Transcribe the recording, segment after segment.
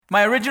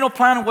My original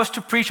plan was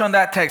to preach on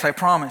that text, I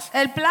promise.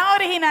 El plan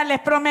original, les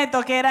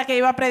prometo, que era que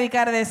iba a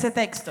predicar de ese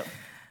texto.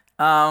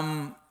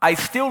 I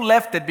still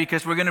left it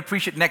because we're going to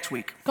preach it next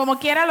week. Como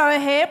quiera lo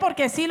dejé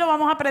porque sí lo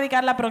vamos a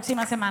predicar la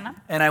próxima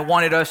semana. And I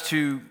wanted us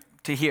to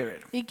hear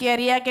it. Y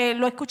quería que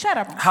lo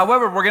escucháramos.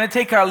 However, we're going to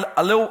take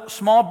a little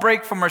small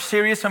break from our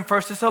series on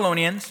 1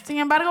 Thessalonians. Sin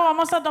embargo,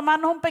 vamos a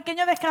tomarnos un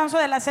pequeño descanso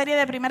de la serie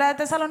de Primera de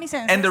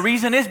Tesalonicenses. And the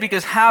reason is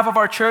because half of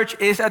our church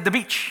is at the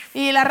beach.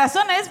 Y la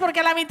razón es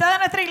porque la mitad de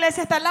nuestra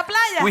iglesia está en la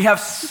playa. We have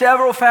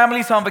several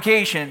families on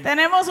vacation.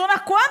 Tenemos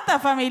unas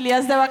cuantas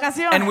familias de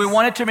vacaciones. And we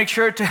wanted to make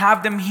sure to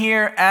have them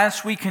here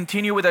as we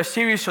continue with our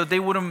series so they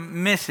wouldn't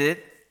miss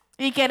it.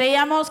 Y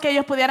queríamos que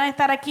ellos pudieran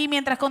estar aquí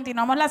mientras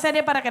continuamos la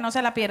serie para que no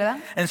se la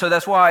pierdan. And so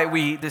that's why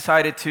we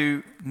decided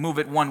to move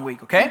it 1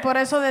 week, Y okay? por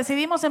eso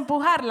decidimos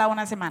empujarla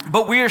una semana.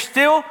 But we are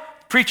still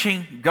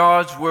preaching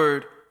God's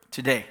word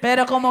today.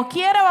 Pero como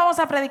quiera vamos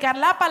a predicar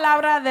la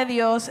palabra de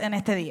Dios en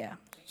este día.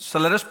 So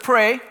let us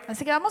pray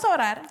Así que vamos a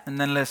orar and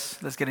then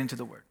let's get into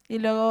the word. y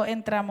luego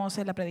entramos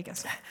en la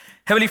predicación.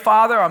 Heavenly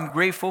Father, I'm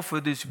grateful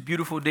for this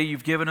beautiful day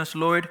you've given us,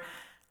 Lord.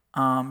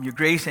 Your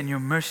grace and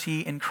your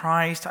mercy in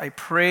Christ. I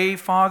pray,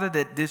 Father,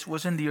 that this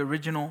wasn't the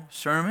original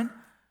sermon,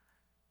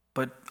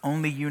 but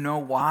only you know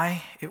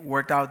why it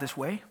worked out this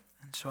way.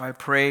 And so I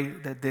pray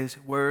that this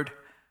word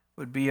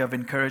would be of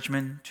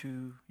encouragement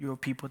to your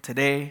people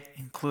today,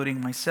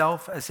 including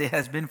myself, as it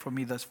has been for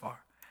me thus far.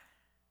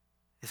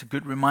 It's a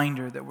good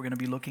reminder that we're going to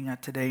be looking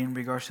at today in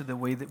regards to the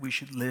way that we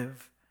should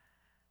live.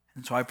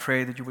 And so I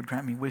pray that you would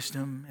grant me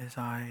wisdom as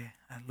I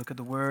look at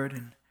the word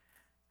and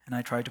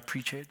I try to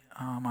preach it.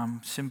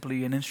 I'm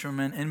simply an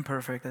instrument,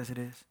 imperfect as it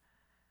is,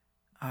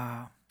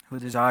 who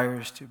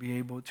desires to be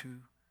able to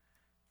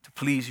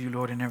please you,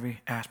 Lord, in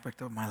every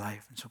aspect of my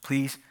life. And so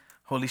please,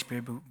 Holy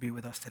Spirit, be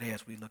with us today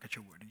as we look at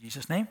your word. In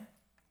Jesus' name,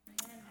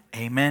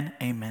 amen,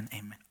 amen,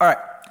 amen. All right.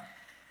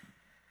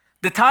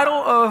 The title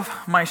of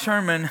my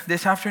sermon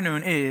this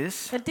afternoon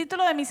is El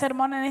título de mi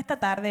sermón en esta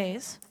tarde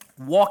es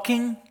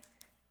Walking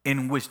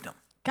in Wisdom.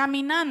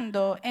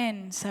 Caminando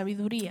en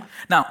Sabiduría.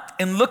 Now,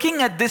 in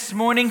looking at this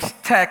morning's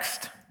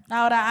text,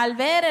 Ahora, al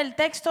ver el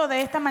texto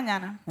de esta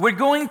mañana, we're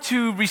going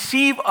to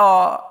receive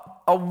a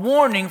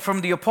warning from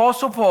the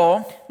Apostle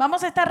Paul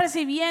vamos a estar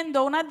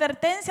recibiendo una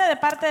advertencia de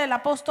parte del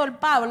apóstol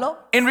Pablo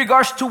in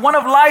regards to one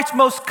of life's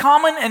most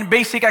common and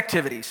basic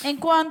activities. en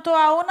cuanto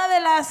a una de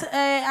las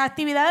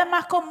actividades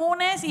más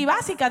comunes y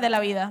básicas de la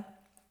vida.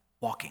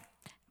 Walking.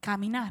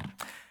 Caminar.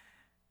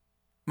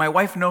 My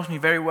wife knows me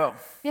very well.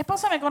 Mi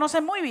esposa me conoce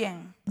muy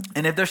bien.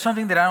 And if there's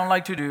something that I don't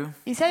like to do,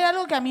 Y si hay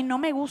algo que a mí no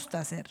me gusta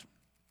hacer,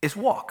 it's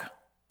walk.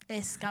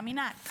 es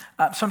caminar.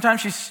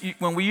 Sometimes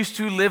when we used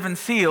to live in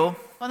Seal,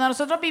 Cuando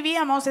nosotros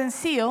vivíamos en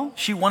Seal,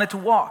 she wanted to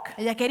walk.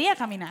 ella quería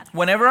caminar.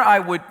 Whenever I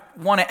would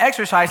want to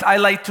exercise, I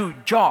like to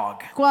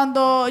jog.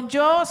 Cuando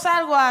yo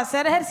salgo a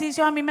hacer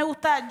ejercicios, a mí me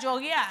gusta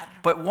joguear.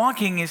 But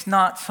walking is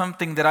not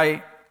something that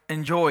I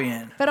enjoy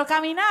in. Pero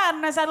caminar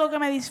no es algo que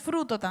me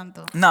disfruto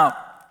tanto. Now,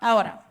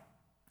 Ahora,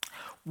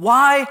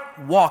 why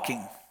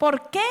walking?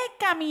 ¿por qué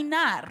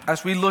caminar?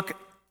 As we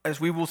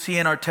will see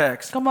in our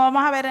text, Como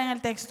vamos a ver en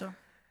el texto.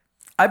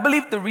 I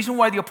believe the reason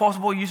why the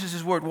Apostle Paul uses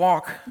this word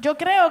walk Yo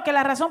creo que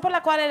la razón por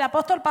la cual el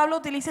apóstol Pablo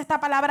utiliza esta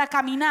palabra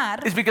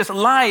caminar is because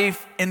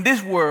life in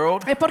this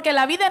world es porque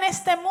la vida en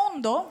este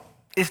mundo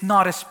is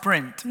not a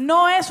sprint.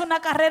 no es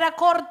una carrera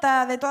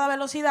corta de toda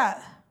velocidad,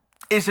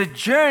 It's a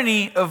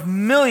journey of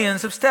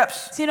millions of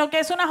steps. sino que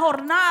es una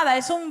jornada,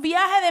 es un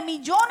viaje de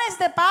millones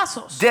de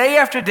pasos. Day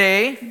after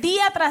day,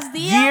 Día tras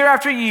día, year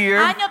after year,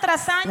 año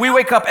tras año, we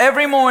wake up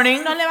every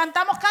morning, nos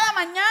levantamos cada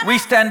mañana, we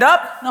stand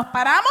up, nos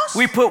paramos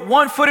we put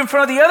one foot in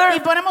front of the y other,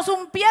 ponemos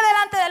un pie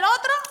delante del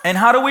otro. and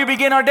how do we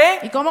begin our day?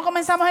 ¿Y cómo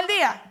comenzamos el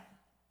día?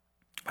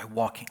 By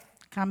walking.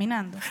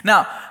 Caminando.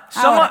 Now,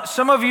 Ahora.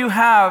 some of you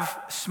have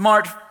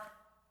smart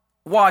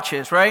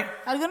watches, right?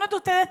 Algunos de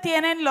ustedes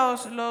tienen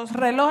los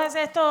relojes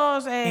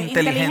estos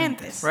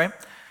inteligentes. Right?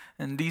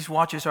 And these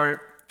watches are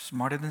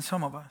smarter than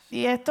some of us.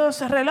 Y estos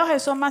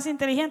relojes son más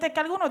inteligentes que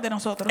algunos de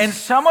nosotros. And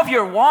some of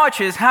your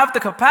watches have the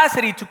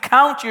capacity to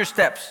count your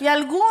steps. Y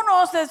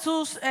algunos de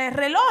sus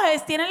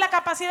relojes tienen la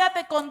capacidad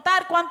de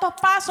contar cuántos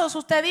pasos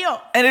usted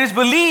dio. And it is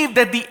believed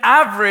that the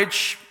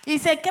average Y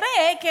se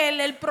cree que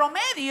el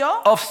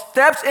promedio of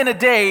steps in a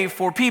day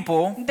for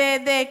people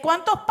de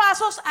cuántos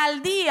pasos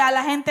al día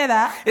la gente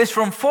da is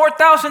from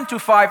 4,000 to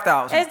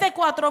 5,000, es de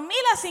 4,000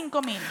 a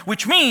 5,000.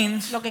 which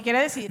means Lo que quiere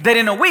decir that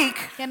in a week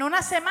que en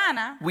una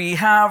semana we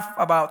have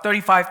about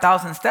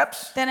 35,000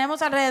 steps.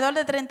 tenemos alrededor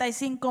de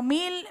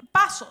 35,000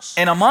 pasos.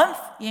 In a month,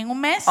 Y en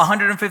un mes,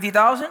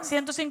 150,000.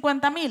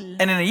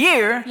 150,000. And in a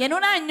year, Y en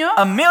un año,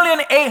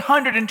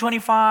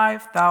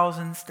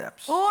 1,825,000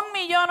 steps.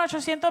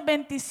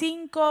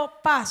 1,825,000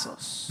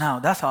 pasos. Now,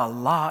 that's a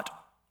lot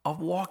of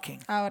walking.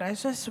 Ahora,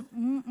 eso es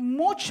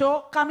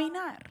mucho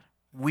caminar.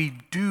 we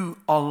do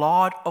a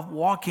lot of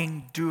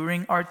walking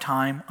during our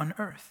time on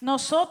earth.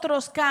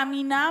 Nosotros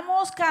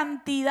caminamos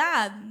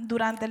cantidad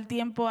durante el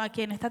tiempo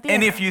aquí en esta And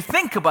tierra. if you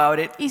think about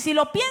it, Y si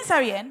lo piensa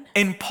bien,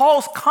 in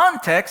Paul's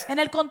context, en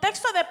el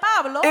contexto de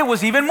Pablo, it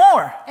was even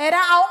more. era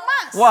aún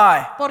más.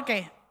 Why? ¿Por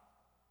qué?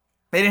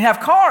 They didn't have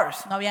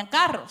cars. No habían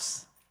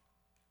carros.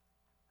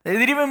 They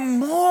did even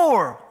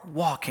more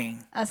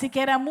walking. Así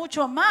que era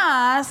mucho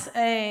más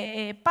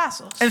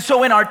pasos. And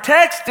so in our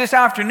text this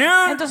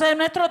afternoon, Entonces, en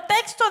nuestro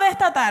texto de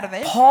esta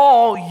tarde,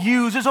 Paul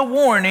uses a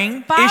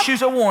warning,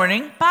 issues a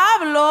warning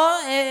Pablo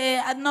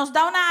nos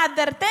da una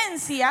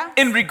advertencia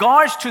in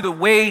regards to the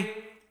way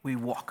we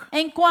walk.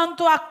 en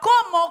cuanto a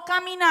cómo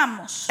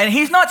caminamos. And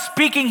he's not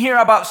speaking here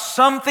about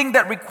something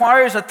that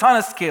requires a ton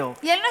of skill,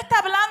 Y él no está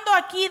hablando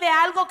aquí de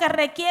algo que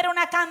requiere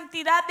una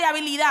cantidad de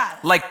habilidad,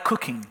 like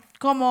cooking,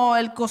 como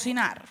el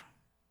cocinar.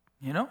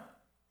 you know?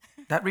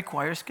 That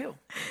requires skill.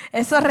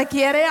 Eso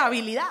requiere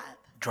habilidad.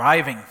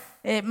 Driving.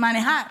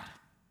 Manejar.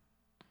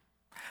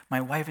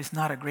 My wife is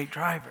not a great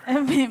driver.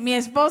 Mi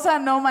esposa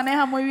no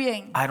maneja muy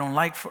bien. I don't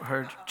like for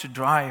her to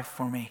drive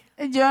for me.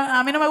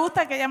 A mí no me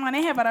gusta que ella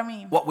maneje para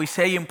mí. What we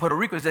say in Puerto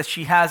Rico is that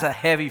she has a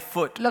heavy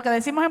foot. Lo que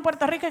decimos en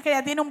Puerto Rico es que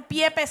ella tiene un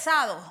pie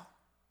pesado.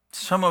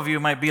 Some of you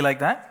might be like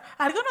that.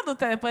 Algunos de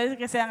ustedes pueden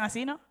que sean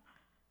así, ¿no?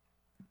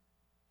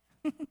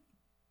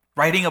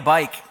 Riding a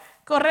bike,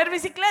 Correr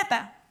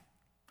bicicleta,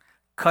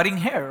 cutting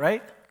hair,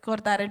 right?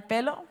 cortar el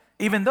pelo.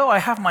 Even though I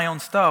have my own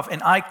stuff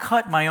and I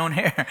cut my own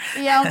hair.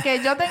 Y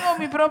aunque yo tengo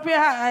mi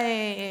propia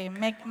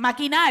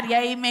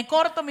maquinaria y me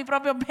corto mi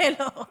propio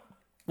pelo.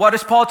 What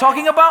is Paul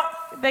talking about?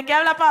 ¿De qué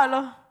habla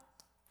Pablo?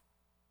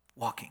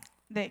 Walking.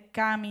 De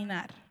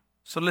caminar.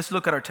 So let's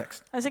look at our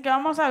text. Así que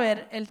vamos a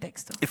ver el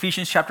texto.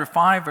 Ephesians chapter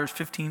 5, verse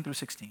 15 through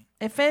 16.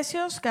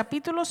 Efesios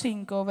capítulo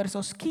 5,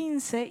 versos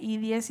 15 y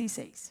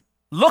 16.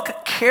 Look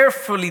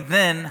carefully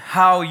then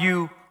how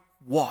you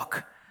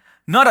walk,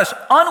 not as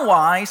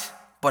unwise,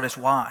 but as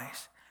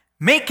wise,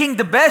 making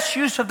the best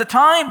use of the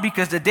time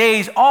because the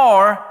days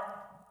are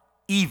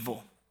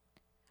evil.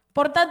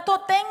 Por tanto,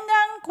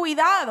 tengan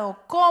cuidado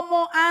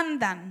cómo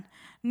andan,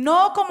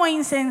 no como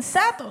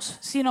insensatos,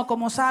 sino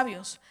como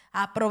sabios,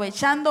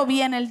 aprovechando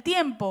bien el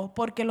tiempo,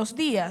 porque los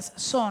días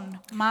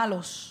son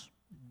malos.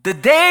 The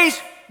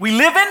days we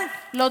live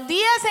in Los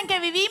días en que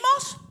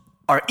vivimos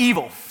are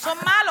evil. son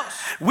malos.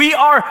 We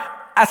are,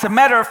 as a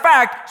matter of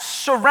fact,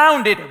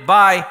 surrounded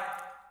by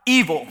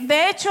evil.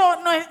 De hecho,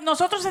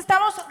 nosotros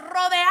estamos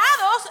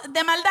rodeados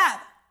de maldad.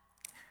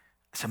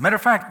 As a matter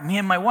of fact, me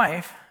and my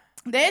wife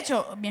De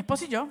hecho, mi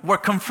esposo y yo were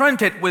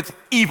confronted with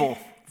evil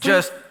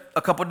just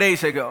a couple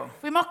days ago.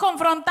 fuimos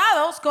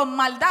confrontados con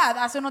maldad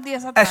hace unos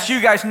días atrás. As you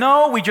guys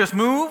know, we just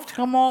moved,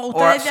 Como or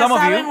ustedes ya some of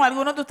saben, o you,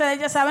 algunos de ustedes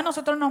ya saben,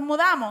 nosotros nos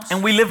mudamos.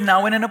 and we live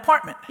now in an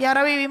apartment. Y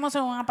ahora vivimos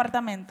en un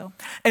apartamento.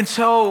 And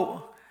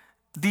so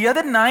the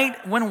other night,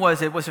 when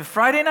was it? Was it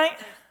Friday night?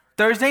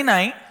 Thursday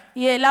night?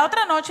 Y la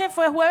otra noche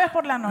fue jueves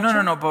por la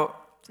noche. No, but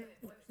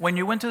when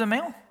you went to the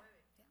mail?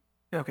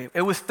 Okay,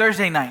 it was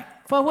Thursday night.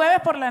 Fue jueves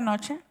por la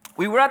noche.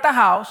 We were at the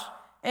house.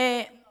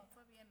 Eh,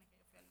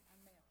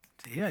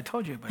 See, I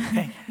told you, but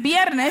okay.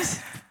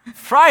 viernes,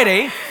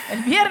 Friday,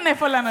 el viernes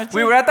por la noche.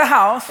 we were at the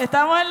house,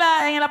 Estamos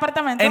en el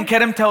apartamento. and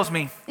Kerem tells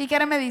me, Y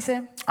Karen me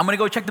dice, I'm going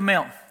to go check the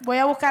mail. voy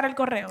a buscar el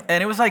correo.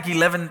 And it was like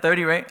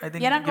 11:30, right? I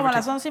think. Y eran give como or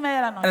las take. 11:30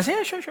 de la And I noche. said,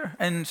 yeah, sure.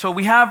 And so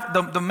we have,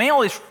 the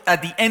mail is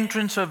at the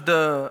entrance of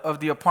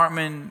the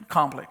apartment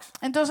complex.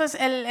 Entonces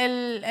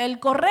el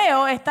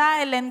correo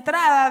está en la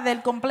entrada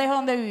del complejo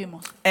donde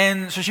vivimos.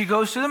 And so she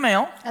goes to the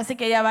mail, Así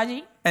que ella va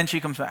allí and she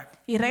comes back.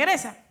 y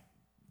regresa.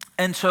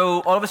 And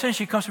so all of a sudden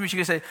she comes to me,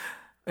 she says,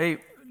 hey,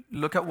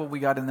 look at what we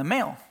got in the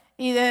mail.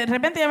 Y de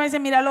repente ella me dice,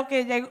 mira lo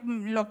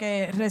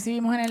que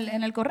recibimos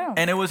en el correo.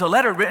 And it was a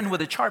letter written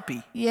with a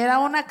Sharpie. Y era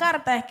una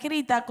carta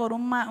escrita con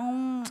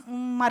un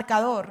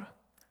marcador.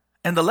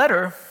 And the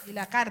letter Y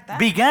la carta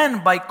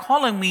began by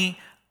calling me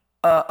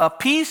a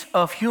piece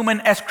of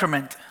human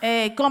excrement.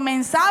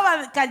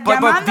 comenzaba But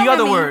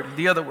llamándome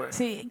the other word.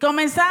 Sí,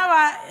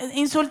 comenzaba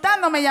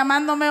insultándome,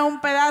 llamándome un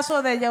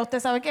pedazo de ya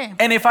usted sabe qué.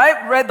 And if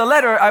I read the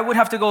letter, I would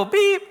have to go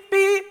beep,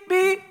 beep,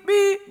 beep,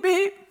 beep,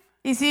 beep.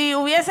 Y si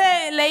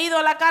hubiese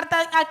leído la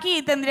carta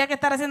aquí, tendría que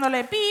estar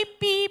haciéndole pi,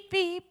 pi,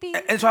 pi, pi.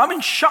 And so I'm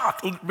in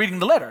shock reading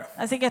the letter.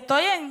 Así que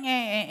estoy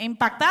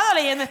impactado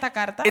leyendo esta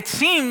carta. It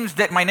seems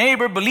that my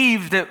neighbor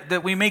believes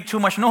that we make too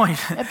much noise.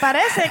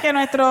 Parece que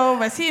nuestro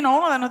vecino,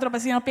 uno de nuestros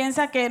vecinos,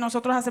 piensa que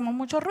nosotros hacemos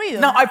mucho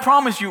ruido. Now, I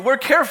promise you, we're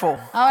careful.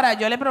 Ahora,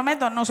 yo le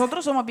prometo,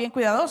 nosotros somos bien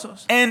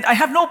cuidadosos. And I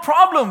have no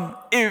problem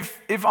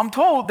if I'm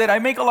told that I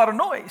make a lot of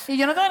noise. Y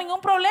yo no tengo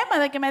ningún problema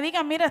de que me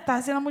digan, mira,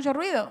 estás haciendo mucho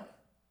ruido.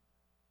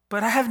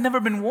 But I have never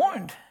been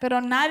warned.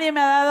 Pero nadie me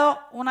ha dado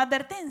una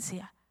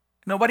advertencia.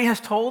 Nobody has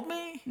told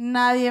me.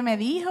 Nadie me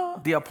dijo.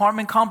 The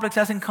apartment complex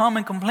hasn't come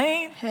and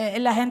complained.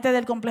 La gente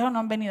del complejo no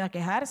han venido a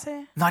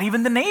quejarse. Not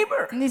even the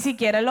neighbor. Ni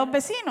siquiera los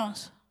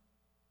vecinos.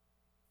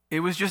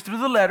 It was just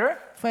through the letter.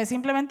 Fue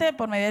simplemente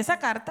por medio de esa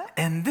carta.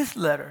 And this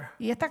letter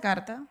Y esta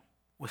carta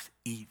was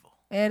evil.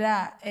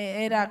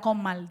 era con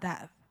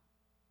maldad.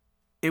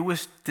 It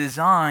was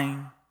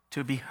designed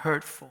to be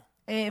hurtful.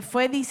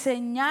 Fue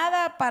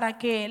diseñada para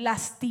que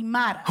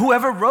lastimara.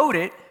 Whoever wrote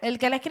it El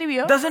que la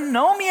escribió doesn't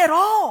know me at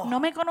all. no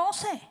me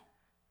conoce.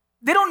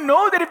 They don't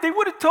know that if they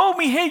would have told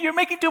me, hey, you're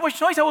making too much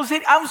noise, I will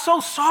say, I'm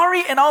so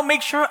sorry, and I'll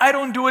make sure I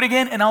don't do it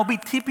again, and I'll be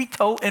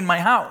tippy-toe in my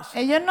house.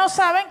 Ellos no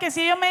saben que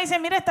si ellos me dicen,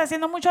 mira, está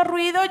haciendo mucho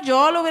ruido,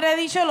 yo le hubiera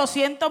dicho, lo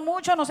siento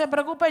mucho, no se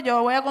preocupe,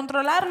 yo voy a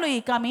controlarlo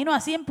y camino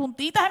así en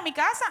puntitas en mi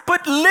casa.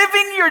 But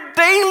living your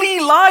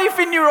daily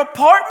life in your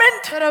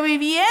apartment, Pero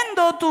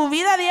viviendo tu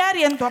vida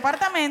diaria en tu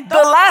apartamento,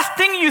 the last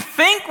thing you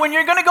think when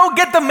you're going to go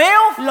get the mail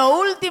lo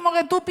último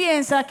que tú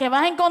piensas que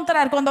vas a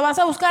encontrar cuando vas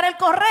a buscar el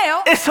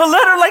correo is a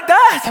letter like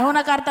es that.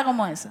 una carta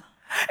como esa.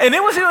 And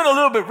it was even a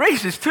little bit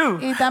racist too.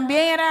 Y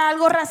también era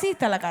algo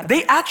racista la carta.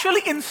 They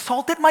actually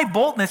insulted my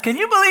boldness. Can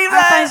you believe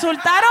Hasta that?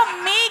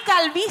 insultaron mi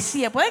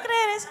calvicie. ¿Puede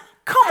creer eso?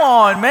 Come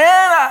on,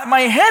 man.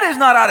 My head is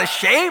not out of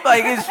shape.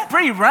 Like, it's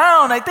pretty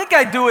round. I think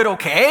I do it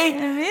okay.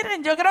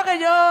 Miren, yo creo que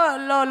yo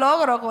lo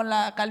logro con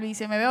la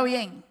calvicie. Me veo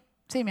bien.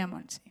 Sí, mi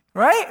amor, sí.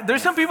 Right?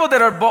 There's some people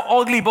that are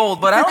ugly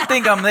bold, but I don't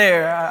think I'm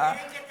there.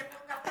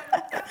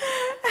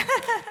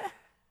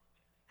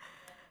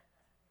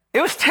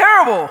 It was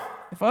terrible.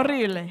 Fue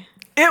horrible.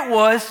 It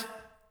was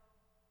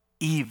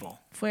evil.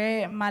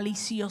 Fue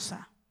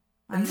maliciosa.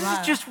 And this is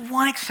Malvada. just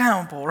one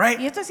example, right?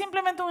 Y esto es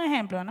simplemente un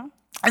ejemplo, ¿no?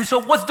 And so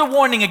what's the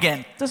warning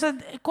again? Entonces,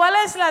 ¿cuál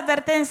es la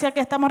advertencia que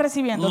estamos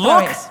recibiendo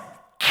otra Look vez?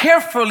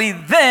 carefully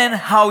then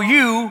how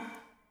you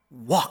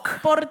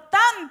walk. Por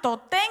tanto,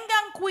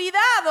 tengan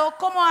cuidado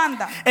cómo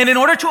andan. And in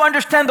order to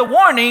understand the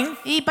warning,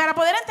 Y para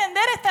poder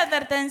entender esta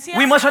advertencia,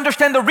 we must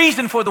understand the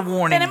reason for the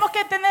warning. tenemos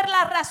que tener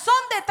la razón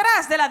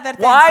detrás de la Why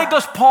advertencia.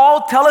 does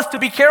Paul tell us to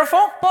be careful?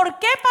 ¿Por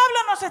qué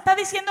Pablo nos está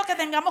diciendo que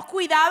tengamos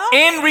cuidado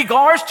In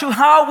regards to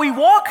how we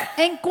walk?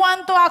 en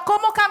cuanto a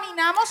cómo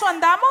caminamos o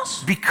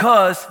andamos?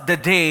 Because the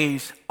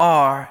days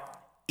are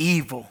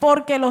evil.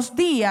 Porque los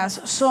días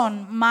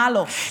son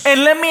malos.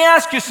 And let me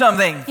ask you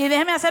something. Y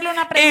déjeme hacerle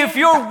una If pregunta.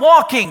 you're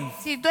walking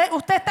Si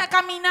usted está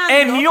caminando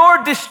and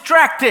you're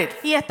distracted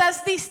y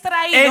estás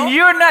distraído and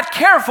you're not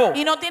careful,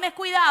 y no tienes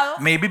cuidado,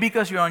 maybe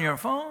because you're on your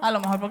phone, a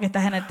lo mejor porque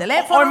estás en el or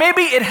teléfono,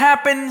 maybe it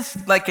happens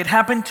like it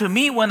happened to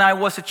me when I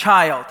was a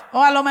child.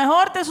 o a lo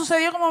mejor te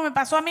sucedió como me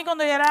pasó a mí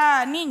cuando yo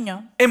era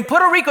niño. In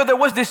Puerto Rico, there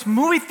was this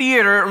movie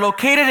theater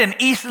located in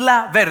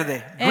Isla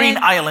Verde, Green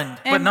Island,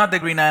 but not the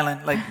Green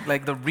Island,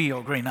 like the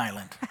real Green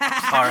Island.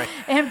 Sorry.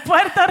 En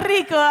Puerto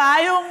Rico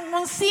hay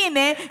un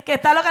cine que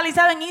está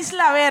localizado en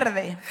Isla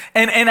Verde.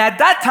 And at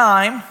that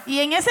time, Y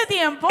en ese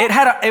tiempo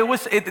it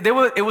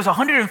was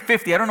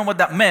 150. I don't know what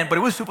that meant, but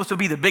it was supposed to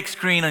be the big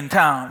screen in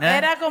town. Eh?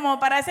 era como,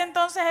 para ese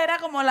entonces era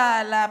como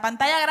la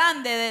pantalla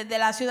grande de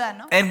la ciudad,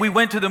 ¿no? And we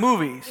went to the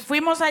movies.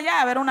 Fuimos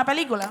allá a ver una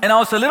película. And I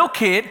was a little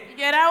kid,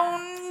 Yo era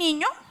un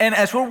niño and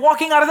as we're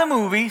walking out of the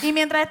movies, y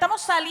mientras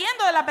estamos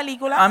saliendo de la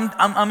película,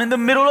 I'm in the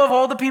middle of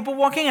all the people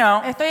walking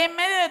out, estoy en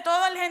medio de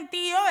todo el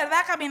gentío,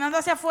 ¿verdad? Caminando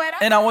hacia afuera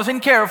and I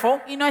wasn't careful.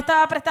 y no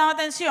estaba prestando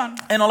atención.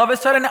 And all of a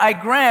sudden, I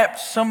grabbed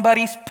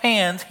somebody's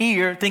pants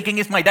here, thinking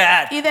it's my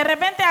dad. Y de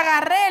repente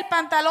agarré el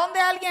pantalón de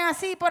alguien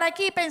así por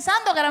aquí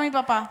pensando que era mi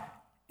papá.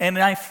 And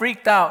I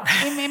freaked out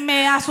Y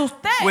me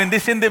asusté. when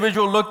this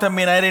individual looked at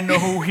me and I didn't know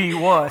who he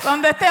was.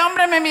 Cuando este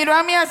hombre me miró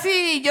a mí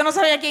así y yo no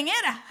sabía quién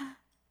era.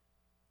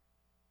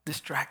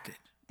 Distracted.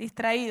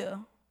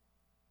 Distraído.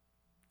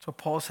 So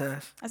Paul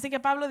says, Así que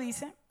Pablo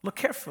dice, look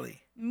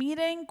carefully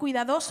miren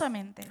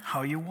cuidadosamente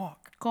how you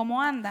walk.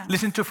 cómo andan.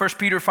 Listen to 1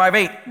 Peter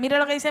 5:8. Mire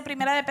lo que dice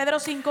Primera de Pedro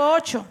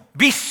 5:8.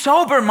 Be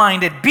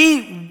sober-minded,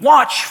 be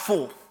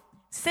watchful.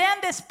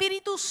 Sean de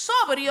espíritu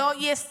sobrio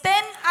y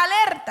estén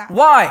alerta.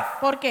 Why?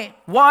 ¿Por qué?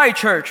 Why,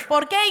 church?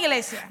 ¿Por qué,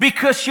 iglesia?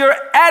 Because your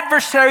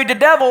adversary, the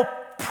devil,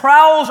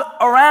 prowls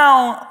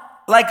around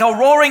like a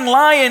roaring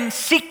lion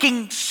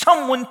seeking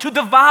someone to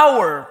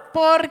devour.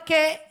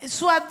 Porque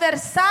su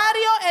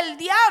adversario, el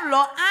diablo,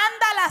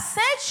 anda al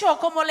acecho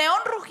como león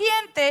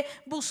rugiente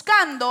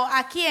buscando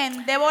a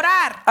quien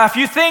devorar. A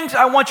few things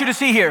I want you to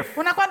see here.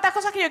 Unas cuantas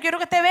cosas que yo quiero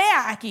que te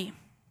vea aquí.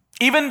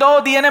 Even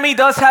though the enemy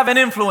does have an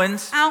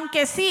influence,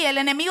 Aunque sí, el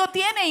enemigo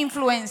tiene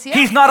influencia,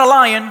 he's not a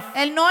lion.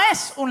 él no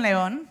es un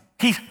león.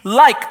 He's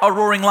like a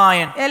roaring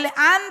lion. Él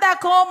anda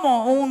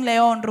como un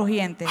león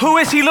rugiente. Who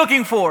is he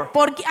looking for?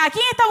 ¿A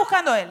quién está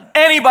buscando él?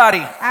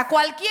 Anybody. A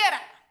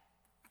cualquiera.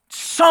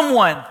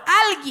 Someone.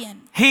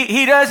 Alguien.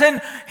 He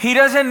doesn't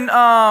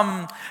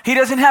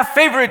have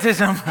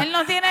favoritism. Él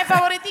no tiene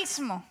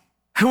favoritismo.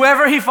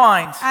 Whoever he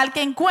finds. Al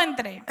que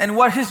encuentre. And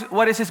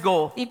what is his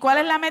goal? ¿Y cuál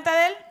es la meta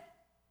de él?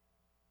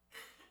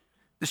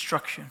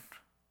 Destruction.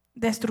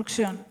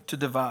 Destrucción. To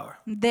devour.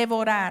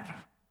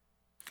 Devorar.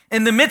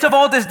 In the midst of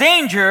all this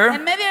danger,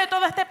 En medio de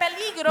todo este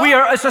peligro, we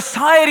are a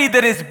society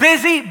that is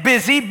busy,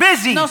 busy,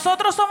 busy.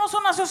 nosotros somos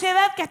una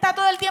sociedad que está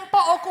todo el tiempo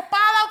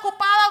ocupada.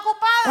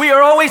 We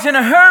are always in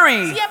a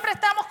hurry. Siempre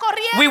estamos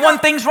corriendo. We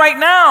want things right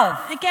now.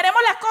 Y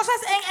queremos las cosas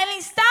en el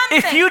instante.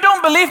 If you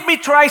don't believe me,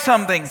 try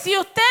something. Si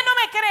usted no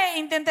me cree,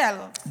 intente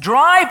algo.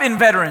 Drive in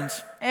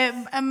Veterans.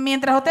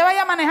 Mientras usted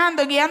vaya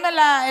manejando y guiando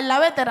en la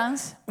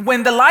Veterans,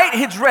 when the light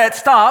hits red,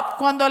 stop.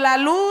 cuando la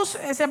luz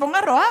se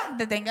ponga roja,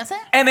 deténgase.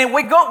 And then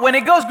when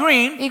it goes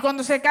green, Y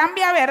cuando se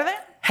cambia a verde,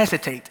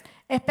 hesitate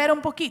espera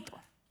un poquito.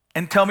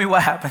 and tell me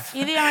what happens.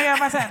 Y dígame qué va a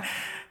pasar.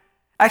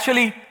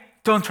 Actually,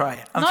 don't try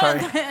it. I'm No, sorry.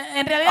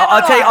 en realidad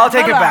I'll no take, lo I'll hagan,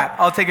 take no it lo back.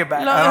 hagan. I'll take it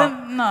back. I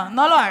don't-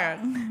 No lo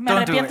hagan. Me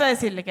Don't do arrepiento it. de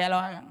decirle que lo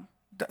hagan.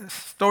 the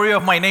story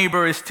of my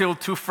neighbor is still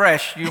too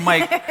fresh. You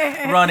might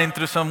run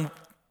into some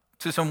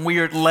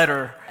weird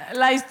letter.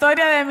 La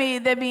historia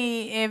de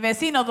mi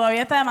vecino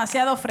todavía está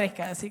demasiado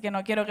fresca, así que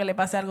no quiero que le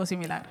pase algo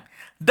similar.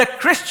 The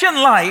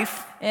Christian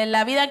life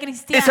La vida is a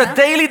cristiana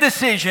daily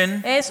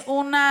decision es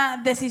una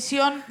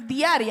decisión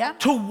diaria.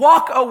 to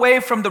walk away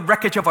from the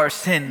wreckage of our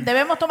sin.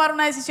 Debemos tomar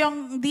una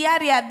decisión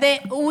diaria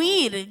de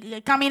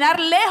huir, caminar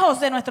lejos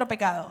de nuestro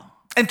pecado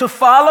And to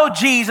follow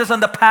Jesus on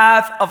the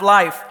path of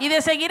life. y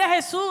de seguir a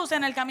Jesús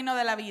en el camino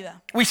de la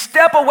vida. We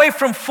step away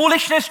from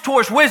foolishness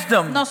towards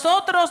wisdom,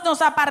 Nosotros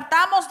nos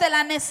apartamos de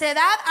la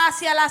necedad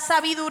hacia la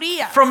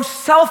sabiduría, from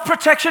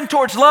self-protection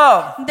towards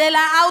love, de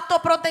la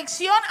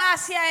autoprotección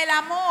hacia el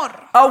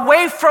amor,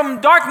 away from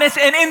darkness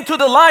and into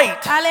the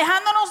light.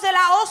 alejándonos de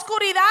la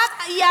oscuridad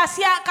y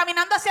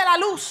caminando hacia la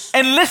luz.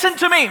 And listen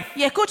to me.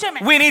 Y escúcheme,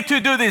 We need to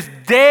do this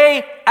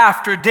day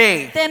after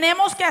day,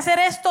 tenemos que hacer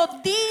esto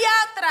día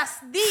tras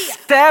día,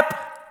 step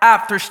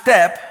after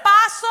step,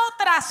 paso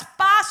tras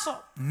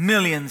paso,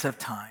 millions of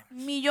times.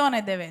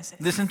 millones de veces.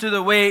 Listen to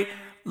the way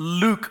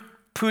Luke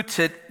puts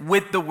it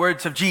with the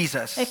words of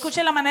Jesus.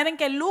 Escuche la manera en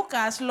que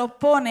Lucas lo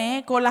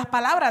pone con las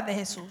palabras de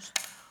Jesús.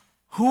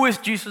 Who is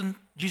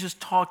Jesus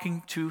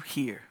talking to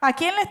here? ¿A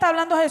quién le está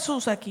hablando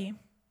Jesús aquí?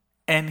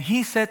 And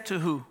he said to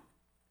who?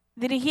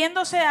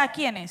 Dirigiéndose a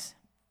quiénes?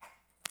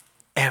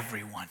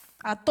 Everyone.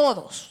 A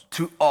todos,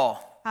 To all.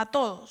 a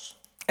todos.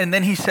 And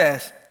then he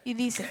says, Y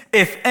dice,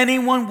 if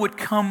anyone would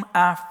come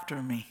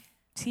after me,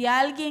 si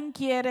alguien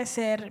quiere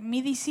ser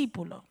mi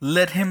discípulo,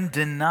 let him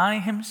deny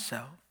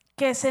himself,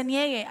 que se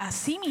niegue a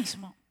sí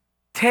mismo,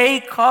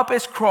 take up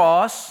his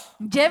cross.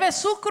 lleve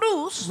su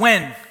cruz.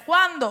 When?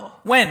 ¿Cuándo?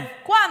 When?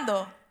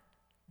 ¿Cuándo?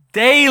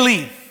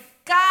 Daily.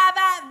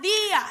 Cada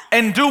día.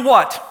 And do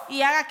what?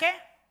 ¿Y haga qué?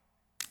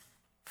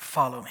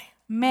 Follow me.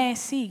 Me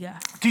siga.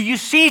 Do you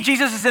see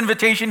Jesus'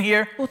 invitation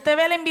here? ¿Usted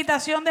ve la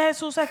invitación de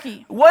Jesús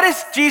aquí? What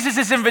is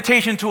Jesus'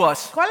 invitation to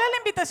us? ¿Cuál es la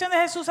invitación de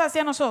Jesús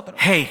hacia nosotros?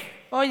 Hey,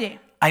 Oye,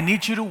 I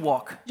need you to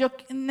walk yo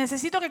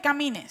necesito que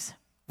camines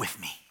with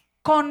me.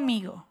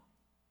 conmigo.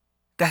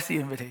 That's the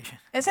invitation.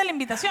 Esa es la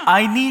invitación.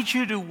 I need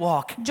you to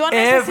walk Yo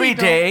every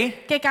necesito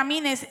day que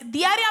camines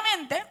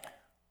diariamente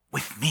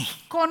with me.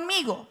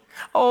 conmigo.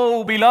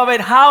 Oh,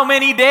 beloved, how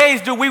many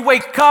days do we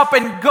wake up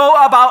and go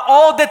about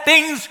all the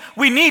things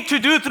we need to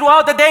do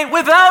throughout the day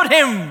without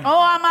Him?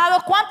 Oh,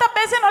 amados, ¿cuántas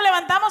veces nos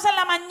levantamos en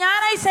la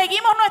mañana y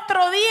seguimos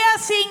nuestro día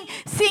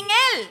sin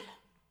Él?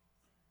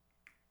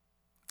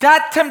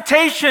 That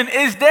temptation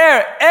is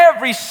there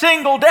every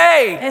single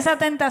day Esa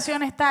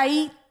tentación está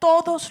ahí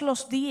todos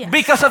los días.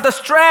 because of the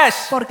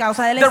stress, Por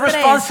causa del the estrés,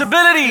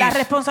 responsibilities, las the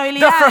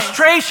responsabilidades,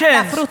 frustrations,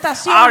 las our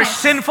frustraciones,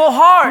 sinful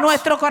hearts.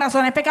 nuestros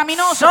corazones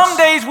pecaminosos. Some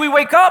days we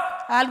wake up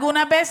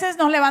Algunas veces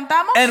nos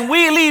levantamos and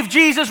we leave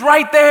Jesus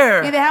right y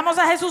there. dejamos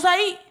a Jesús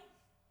ahí.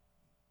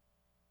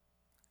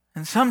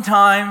 And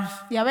sometimes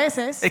Y a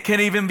veces it can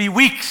even be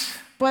weeks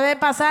puede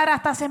pasar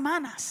hasta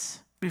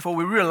semanas before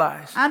we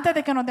realize antes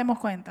de que nos demos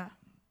cuenta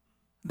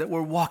that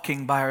we're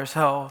walking by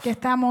ourselves. que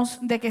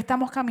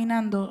estamos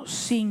caminando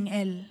sin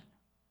Él.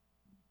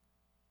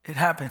 It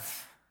happens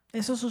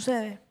Eso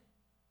sucede.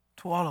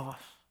 to all of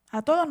us.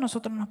 A todos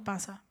nosotros nos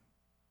pasa.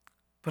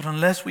 But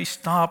unless we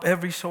stop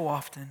every so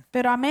often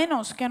Pero a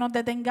menos que nos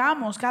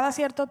detengamos cada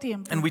cierto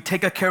tiempo and we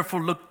take a careful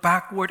look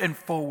backward and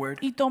forward,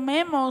 y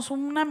tomemos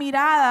una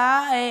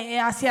mirada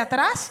hacia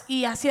atrás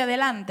y hacia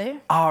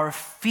adelante, our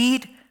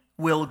feet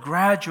will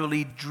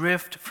gradually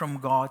drift from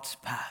God's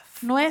path.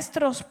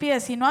 nuestros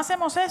pies, si no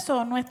hacemos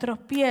eso, nuestros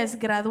pies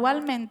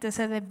gradualmente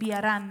se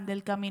desviarán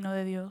del camino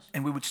de Dios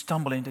And we would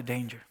stumble into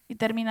danger. y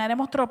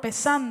terminaremos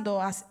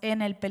tropezando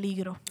en el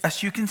peligro.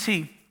 As you can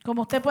see,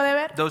 Como usted puede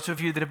ver, those of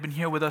you that have been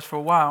here with us for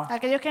a while,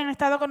 aquellos que han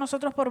estado con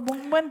nosotros por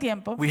un buen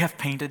tiempo, we have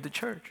painted the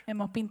church.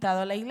 hemos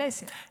pintado la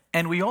iglesia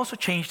And we also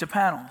changed the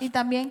panels. y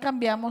también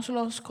cambiamos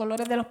los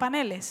colores de los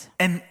paneles.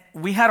 And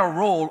we had a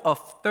roll of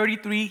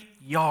 33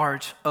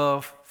 yards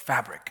of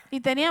fabric. Y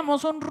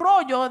teníamos un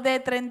rollo de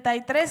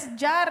 33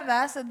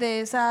 yardas de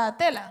esa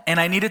tela. And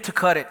I needed to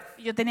cut it.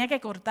 Y yo tenía que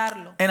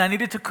cortarlo. And I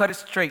needed to cut it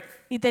straight.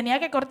 Y tenía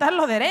que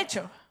cortarlo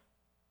derecho.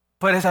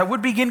 But as I would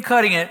begin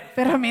cutting it,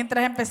 Pero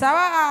mientras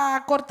empezaba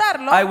a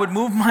cortarlo, I would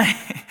move my...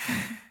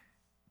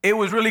 It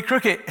was really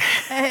crooked.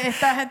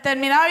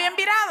 terminaba bien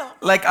virado.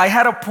 Like I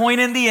had a point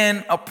in the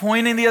end, a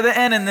point in the other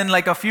end, and then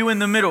like a few in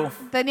the middle.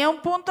 Tenía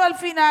un punto al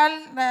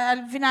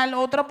final,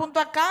 otro punto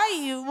acá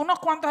y unos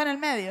cuantos en el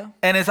medio.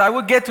 And as I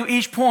would get to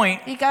each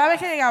point, Y cada vez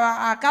que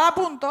llegaba a cada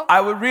punto, I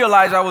would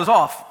realize I was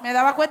off. me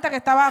daba cuenta que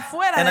estaba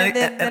fuera And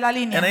de la and I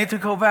línea. need to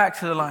go back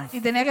to the line.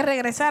 Y tenía que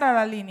regresar a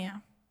la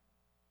línea.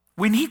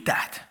 We need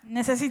that.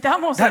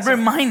 Necesitamos That eso,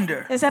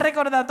 reminder. ese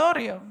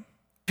recordatorio.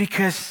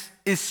 Because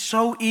it's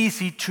so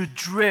easy to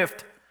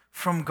drift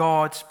from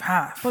God's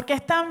path. Porque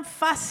es tan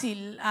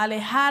fácil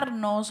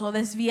alejarnos o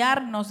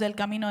desviarnos del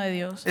camino de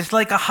Dios. It's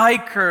like a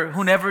hiker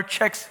who never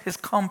checks his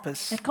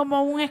compass. Es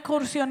como un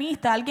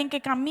excursionista, alguien que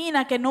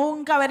camina, que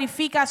nunca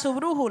verifica su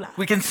brújula.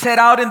 We can set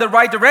out in the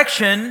right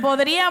direction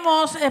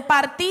Podríamos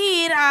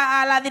partir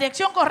a la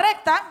dirección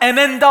correcta and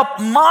end up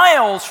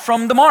miles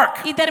from the mark.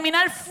 y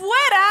terminar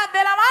fuera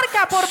de la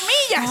marca por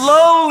millas.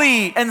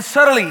 Slowly and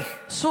subtly,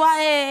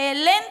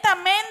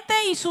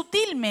 Lentamente y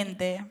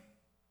sutilmente.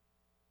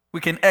 we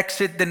can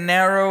exit the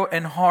narrow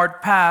and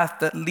hard path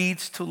that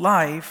leads to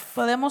life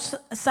Podemos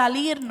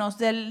salirnos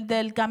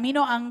del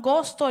camino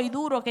angosto y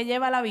duro que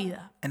lleva a la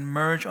vida and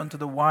merge onto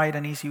the wide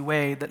and easy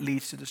way that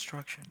leads to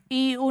destruction.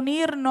 y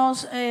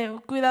unirnos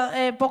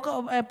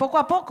poco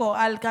a poco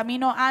al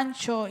camino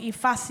ancho y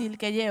fácil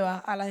que lleva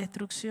a la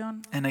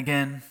destrucción. And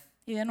again,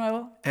 Y de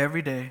nuevo,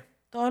 every day,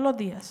 todos los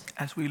días,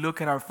 as we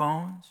look at our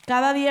phones,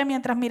 cada día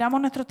mientras miramos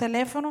nuestros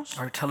teléfonos,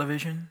 our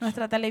television,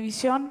 nuestra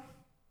televisión,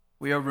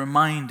 we are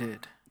reminded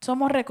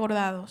somos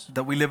recordados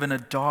that we live in a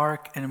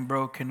dark and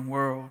broken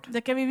world.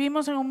 de que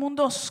vivimos en un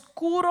mundo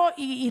oscuro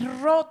y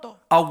roto.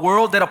 A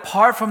world that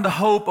apart from the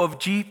hope of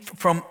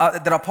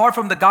that apart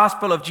from the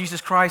gospel of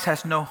Jesus Christ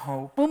has no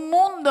hope. Un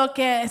mundo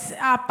que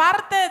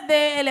aparte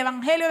del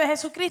evangelio de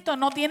Jesucristo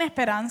no tiene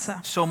esperanza.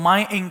 So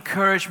my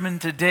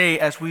encouragement today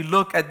as we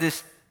look at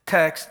this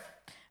text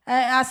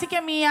Así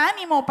que mi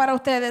ánimo para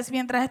ustedes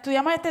mientras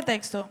estudiamos este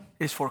texto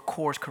is for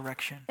course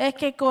correction. es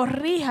que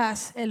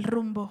corrijas el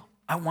rumbo.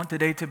 I want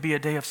today to be a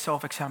day of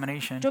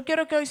self-examination. Yo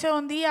quiero que hoy sea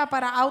un día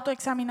para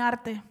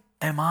autoexaminarte.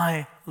 Am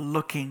I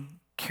looking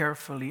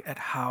carefully at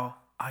how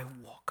I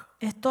walk?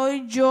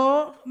 ¿Estoy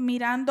yo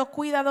mirando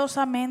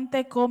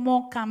cuidadosamente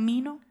cómo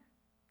camino?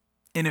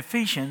 In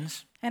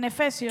Ephesians, En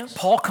Efesios,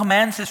 Paul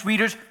commands his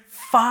readers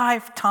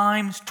 5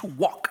 times to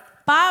walk.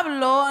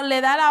 Pablo le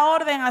da la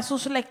orden a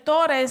sus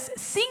lectores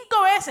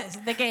 5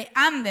 veces de que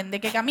anden, de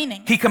que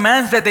caminen. He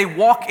commands that they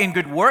walk in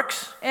good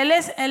works. Él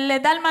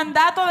les da el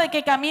mandato de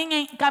que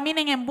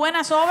caminen en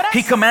buenas obras.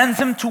 He commands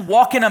them to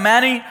walk in a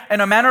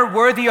manner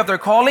worthy of their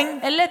calling.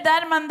 Él les da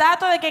el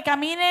mandato de que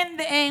caminen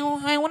en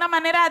una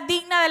manera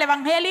digna del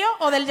evangelio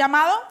o del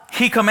llamado.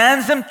 He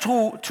commands them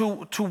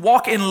to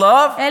walk in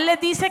love, Él les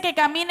dice que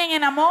caminen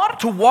en amor,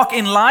 to walk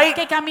in light,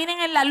 que caminen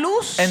en la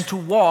luz and to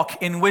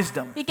walk in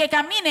wisdom. y que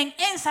caminen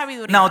en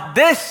sabiduría. Now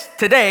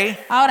today,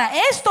 Ahora,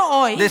 esto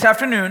hoy, this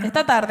afternoon,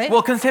 esta tarde,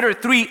 we'll consider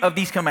 3 of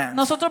these commands.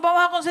 nosotros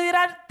vamos a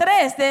considerar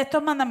 3 de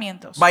estos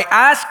mandamientos. By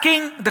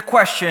asking the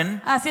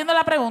question, Haciendo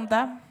la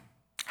pregunta,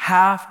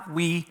 have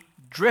we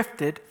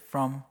drifted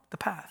from the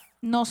path?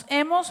 ¿nos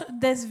hemos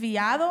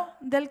desviado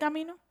del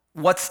camino?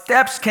 What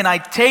steps can I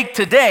take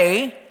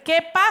today ¿Qué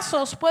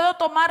pasos puedo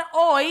tomar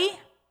hoy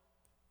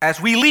as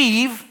we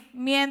leave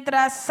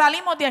mientras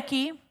salimos de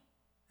aquí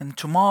and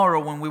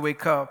tomorrow when we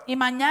wake up y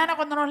mañana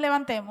cuando nos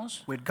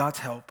levantemos with God's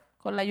help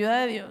con la ayuda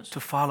de Dios to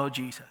follow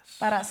Jesus?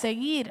 para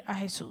seguir a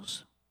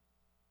Jesús?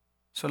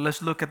 So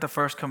let's look at the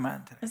first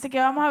command. Así que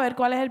vamos a ver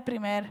cuál es el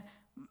primer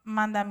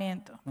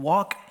mandamiento.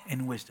 Walk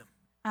in wisdom.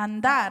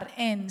 Andar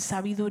en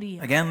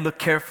sabiduría. Again, look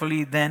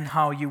carefully then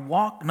how you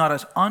walk, not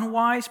as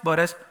unwise, but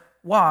as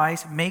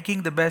wise,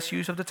 making the best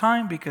use of the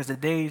time because the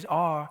days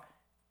are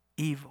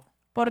evil.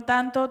 Por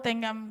tanto,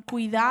 tengan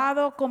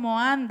cuidado como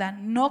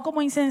andan, no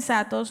como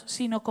insensatos,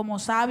 sino como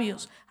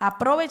sabios,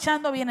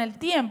 aprovechando bien el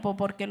tiempo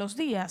porque los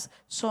días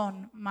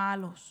son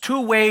malos.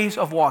 2 ways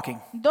of walking.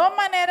 2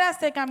 maneras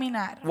de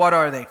caminar. What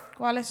are they?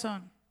 ¿Cuáles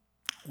son?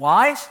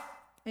 Wise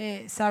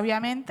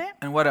Sabiamente.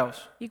 and what else?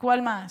 ¿Y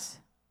cuál más?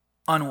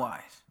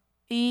 Unwise.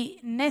 Y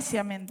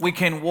neciamente. We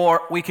can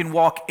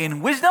walk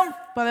in wisdom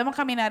Podemos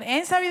caminar en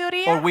or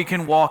sabiduría we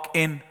can walk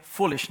in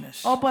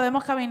foolishness. o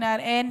podemos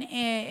caminar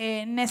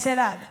en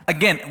necedad.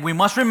 Again, we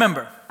must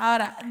remember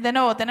Ahora, de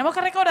nuevo, tenemos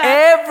que recordar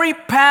every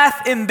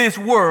path in this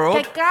que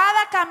world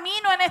cada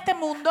camino en este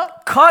mundo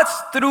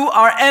cuts through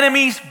our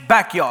enemy's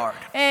backyard.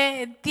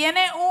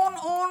 tiene un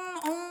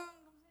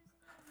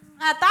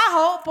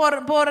atajo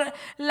por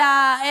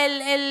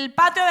el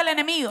patio del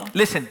enemigo.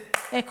 Listen,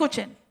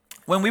 Escuchen,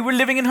 when we were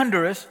living in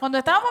Honduras, cuando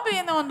estábamos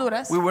viviendo en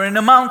Honduras, we were in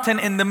a mountain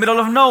in the middle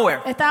of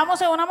nowhere.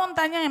 estábamos en una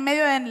montaña en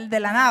medio de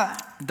la nada.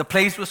 The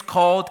place was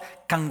called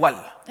Cangual.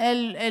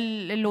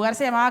 El lugar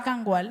se llamaba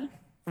Cangual.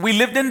 We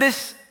lived in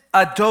this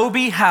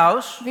adobe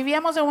house,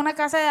 Vivíamos en una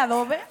casa de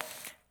adobe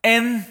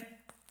and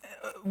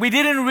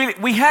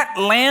we had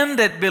land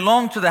that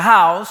belonged to the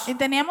house, y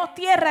teníamos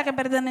tierra que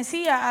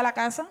pertenecía a la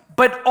casa,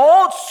 but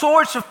all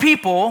sorts of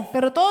people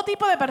pero todo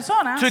tipo de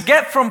personas to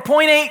get from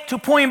point A to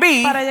point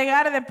B, para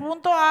llegar de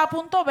punto A a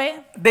punto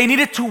B they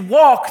needed to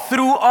walk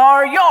through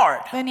our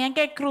yard. tenían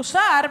que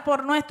cruzar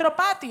por nuestro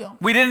patio.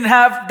 We didn't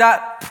have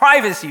that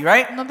privacy,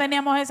 right? No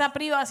teníamos esa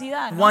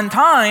privacidad, ¿no? One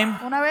time,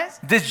 Una vez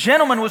this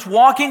gentleman was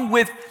walking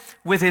with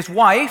his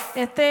wife.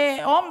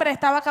 este hombre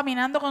estaba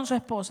caminando con su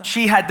esposa.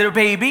 She had their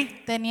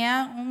baby.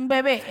 Tenía un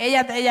bebé,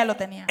 ella lo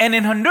tenía. And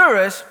in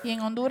Honduras, Y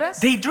en Honduras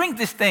they drink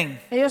this thing.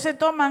 ellos se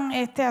toman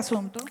este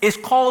asunto It's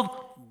called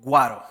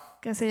guaro.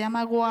 que se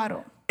llama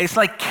guaro. it's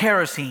like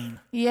kerosene.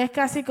 Y es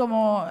casi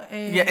como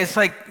Yeah, it's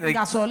like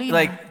gasolina.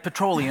 like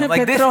petroleum.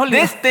 Like Petróleo.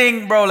 this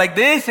thing, bro. Like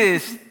this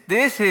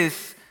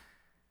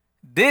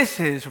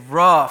is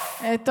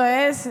rough. Esto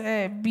es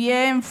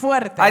bien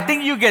fuerte. I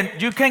think you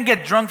can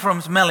get drunk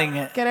from smelling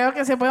it. Creo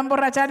que se puede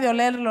emborrachar de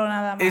olerlo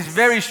nada más. It's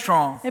very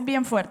strong. Es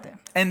bien fuerte.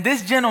 And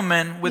this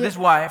gentleman with his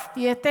wife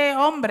Y este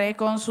hombre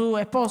con su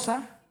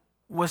esposa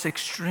was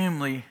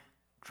extremely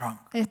drunk.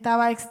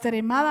 estaba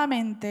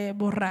extremadamente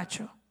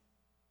borracho.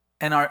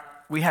 And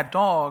we had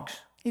dogs,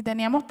 Y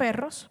teníamos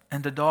perros.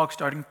 and the dogs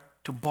starting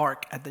to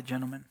bark at the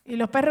gentleman. Y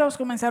los perros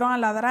comenzaron a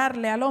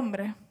ladrarle al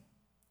hombre.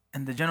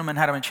 And the gentleman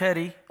had a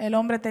machete. El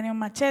hombre tenía un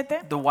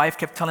machete. The wife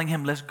kept telling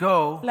him, "Let's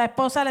go." La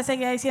esposa le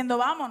seguía diciendo,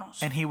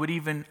 vámonos. And he would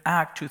even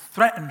act to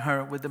threaten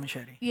her with the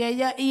machete.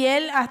 Y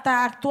él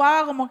hasta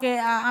actuaba como que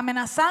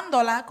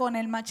amenazándola con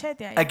el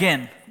machete ahí.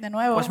 Again, De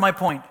nuevo, what's my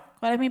point?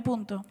 ¿cuál es mi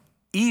punto?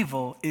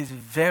 Evil is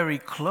very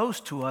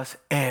close to us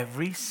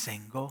every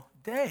single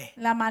day.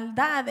 La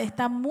maldad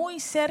está muy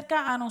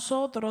cerca a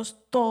nosotros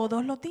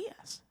todos los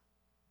días.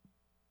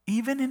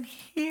 Even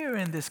here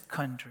in this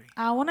country.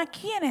 Aún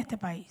aquí en este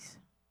país.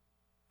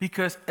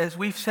 Because as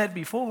we've said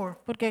before,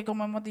 Porque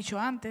como hemos dicho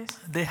antes,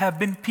 there have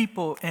been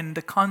people in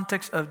the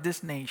context of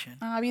this nation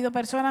han habido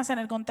personas en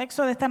el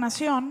contexto de esta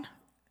nación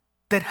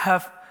that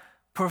have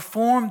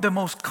performed the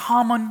most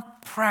common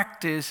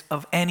practice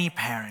of any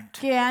parent.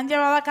 que han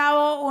llevado a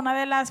cabo una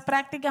de las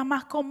prácticas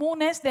más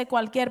comunes de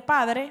cualquier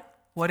padre.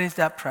 What is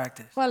that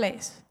practice? ¿Cuál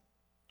es?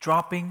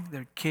 Dropping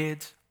their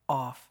kids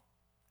off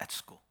at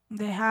school.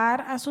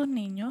 Dejar a sus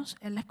niños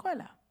en la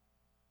escuela.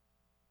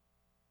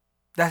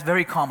 That's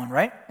very common,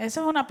 right?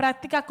 Esa es una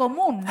práctica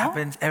común, ¿no?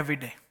 Happens every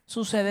day.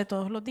 Sucede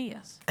todos los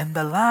días. And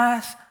the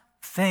last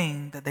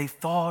thing that they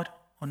thought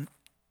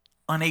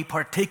on a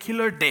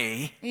particular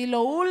day Y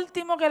lo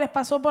último que les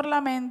pasó por la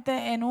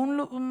mente en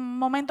un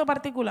momento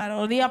particular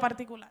o día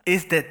particular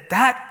is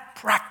that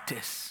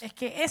practice es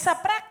que esa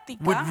would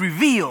práctica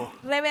reveal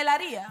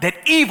revelaría that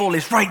evil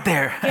is right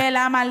there. que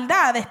la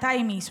maldad está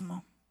ahí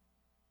mismo.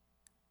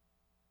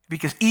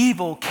 Because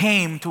evil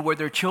came to where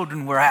their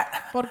children were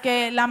at.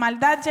 Porque la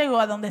maldad llegó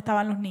a donde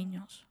estaban los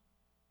niños.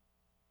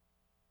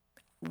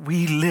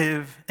 We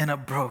live in a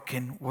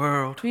broken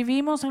world.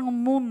 Vivimos en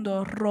un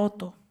mundo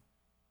roto.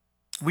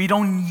 We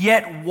don't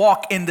yet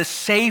walk in the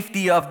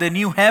safety of the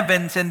new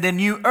heavens and the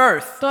new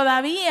earth.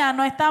 Todavía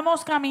no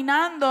estamos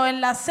caminando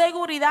en la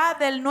seguridad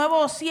del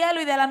nuevo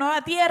cielo y de la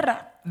nueva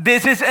tierra.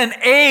 This is an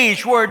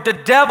age where the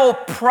devil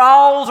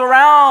prowls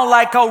around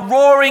like a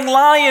roaring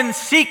lion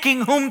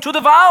seeking whom to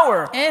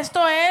devour.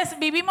 Esto es,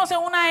 vivimos en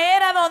una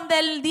era donde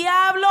el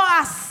diablo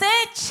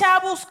acecha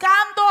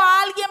buscando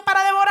a alguien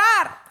para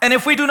devorar. And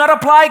if we do not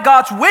apply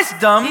God's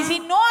wisdom Y si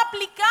no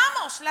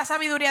aplicamos la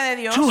sabiduría de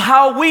Dios to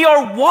how we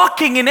are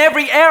walking in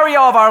every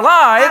area of our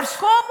a lives,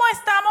 cómo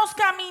estamos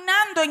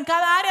caminando en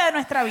cada área de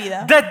nuestra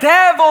vida, the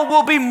devil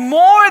will be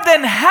more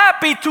than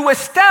happy to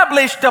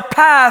establish the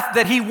path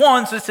that he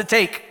wants us to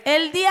take.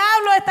 el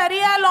diablo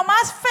estaría lo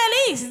más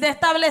feliz de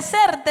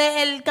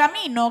establecerte el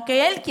camino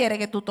que él quiere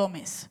que tú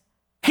tomes.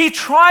 He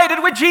tried it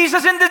with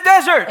Jesus in the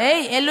desert.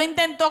 Él lo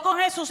intentó con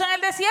Jesús en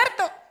el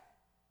desierto.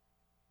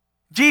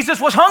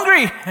 Jesus was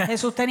hungry.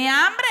 Jesús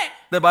tenía hambre.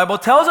 The Bible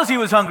tells us he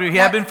was hungry. He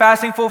had been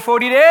fasting for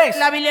 40 days.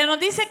 La Biblia nos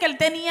dice que él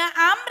tenía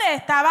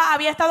hambre,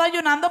 había estado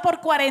ayunando por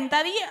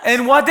 40 días.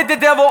 And what did the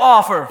devil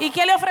offer? ¿Y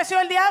qué le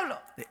ofreció el diablo?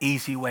 The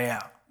easy way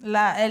out.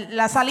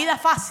 La salida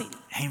fácil.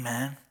 Hey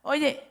man,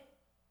 Oye,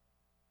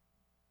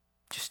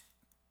 just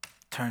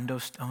turn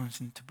those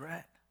stones into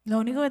bread lo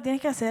único que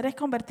tienes que hacer es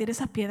convertir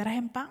esas piedras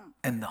en pan.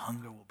 and the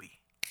hunger will be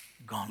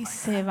gone Y like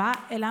that. se va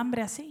el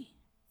hambre así.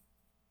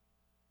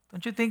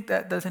 Don't you think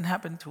that doesn't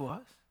happen to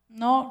us?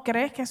 ¿No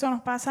crees que eso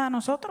nos pasa a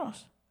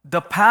nosotros? The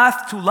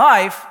path to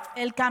life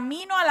El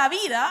camino a la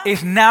vida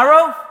is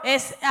narrow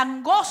es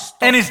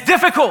angosto and it's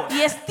difficult.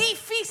 y es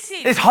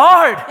difícil. It's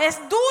hard. Es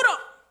duro.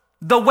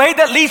 The way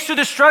that leads to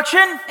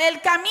destruction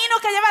El camino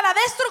que lleva a la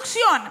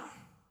destrucción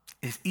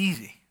is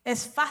easy.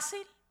 es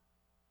fácil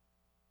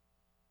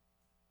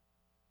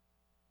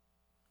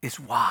It's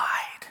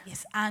wide. y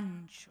es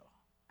ancho,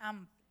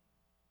 amplio.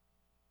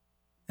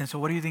 And so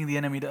what do you think the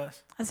enemy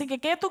does? Así que,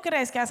 ¿qué tú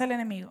crees que hace el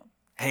enemigo?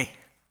 Hey,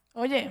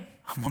 Oye,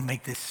 I'm gonna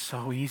make this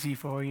so easy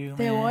for you,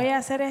 te man. voy a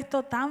hacer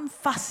esto tan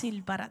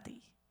fácil para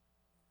ti.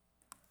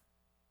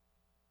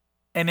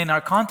 And in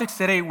our context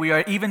today, we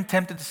are even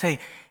tempted to say,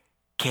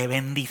 qué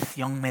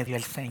bendición me dio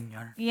el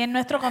Señor. Y en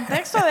nuestro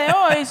contexto de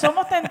hoy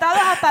somos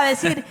tentados hasta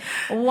decir,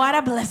 what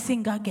a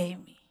blessing God gave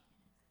me.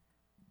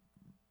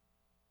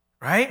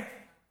 Right?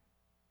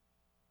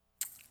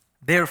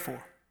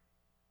 Therefore,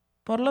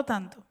 Por lo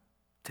tanto,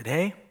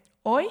 today,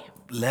 hoy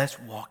let's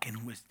walk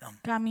in wisdom.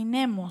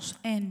 caminemos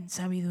en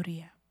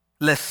sabiduría.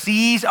 Let's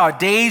seize our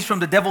days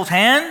from the devil's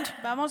hand.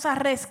 Vamos a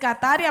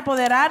rescatar y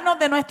apoderarnos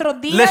de nuestros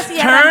días Let's y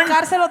turn-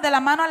 arrancárselos de la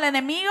mano al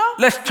enemigo.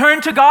 Let's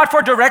turn to God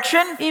for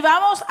direction. Y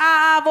vamos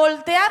a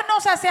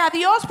voltearnos hacia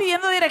Dios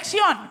pidiendo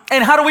dirección.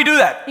 And how do we do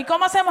that? ¿Y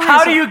cómo hacemos How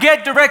eso? do you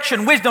get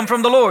direction, wisdom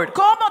from the Lord?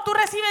 ¿Cómo tú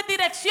recibes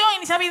dirección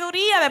y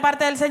sabiduría de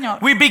parte del Señor?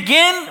 We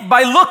begin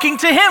by looking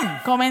to Him.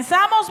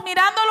 Comenzamos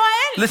mirándolo a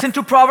Él. Listen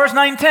to Proverbs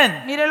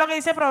 9:10. Mire lo que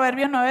dice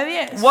Proverbios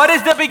 9:10. What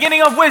is the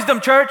beginning of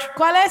wisdom, church?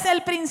 ¿Cuál es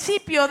el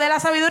principio de la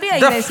sabiduría, The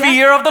iglesia?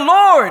 fear of the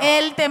Lord.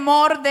 El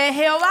temor de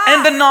Jehová.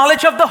 And the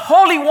knowledge of the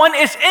Holy One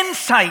is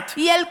insight.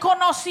 Y el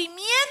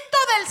conocimiento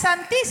del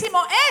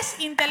Santísimo es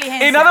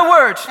inteligencia. In other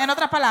words, En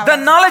otras the palabras,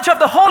 knowledge of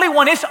the Holy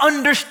One is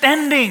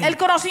understanding. el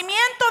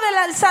conocimiento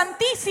del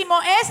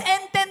Santísimo es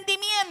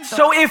entendimiento.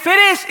 So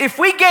if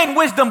we gain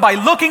wisdom by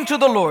looking to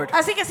the Lord,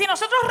 Así que si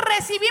nosotros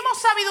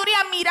recibimos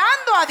sabiduría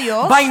mirando a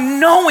Dios, by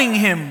knowing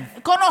Him,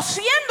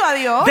 conociendo a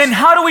Dios, then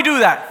how do we do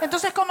that?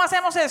 entonces ¿cómo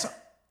hacemos eso?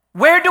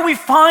 Where do we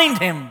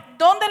find Him?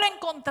 ¿Dónde lo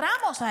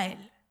encontramos a Él?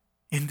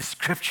 In the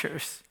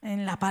scriptures.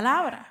 En la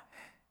palabra.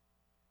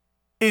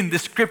 In the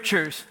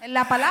scriptures. En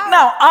la palabra.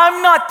 Now,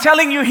 I'm not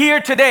telling you here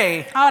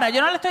today Ahora,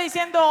 yo no le estoy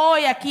diciendo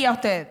hoy aquí a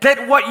usted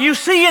that what you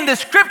see in the que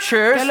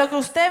scriptures lo que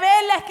usted ve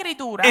en la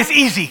escritura is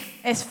easy.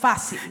 es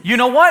fácil. You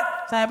know what?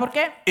 ¿Sabe por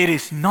qué? It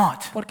is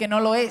not. Porque no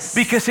lo es.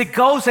 Because it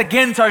goes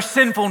against our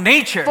sinful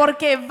nature.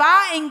 Porque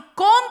va en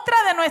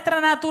contra de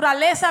nuestra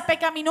naturaleza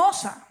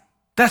pecaminosa.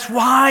 That's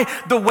why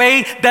the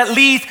way that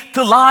leads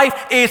to life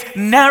is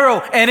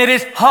narrow and it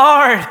is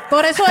hard.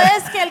 Por eso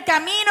es que el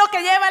camino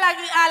que lleva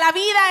a la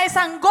vida es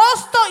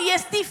angosto y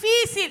es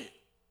difícil.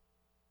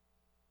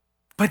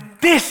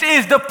 But this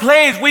is the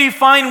place we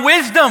find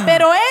wisdom.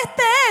 Pero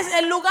este es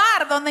el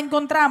lugar donde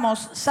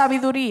encontramos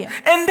sabiduría.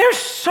 And there's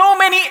so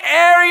many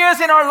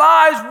areas in our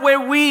lives where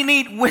we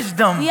need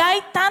wisdom. Y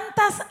hay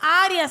tantas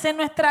áreas en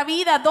nuestra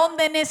vida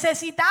donde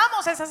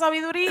necesitamos esa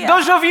sabiduría.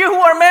 Those of you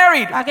who are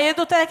married, Aquellos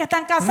de ustedes que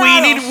están casados, we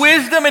need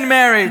wisdom in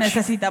marriage.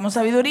 necesitamos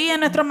sabiduría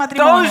en nuestro Those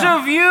matrimonio.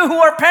 of you who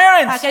are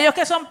parents, Aquellos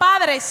que son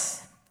padres,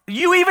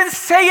 you even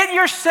say it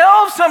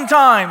yourself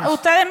sometimes.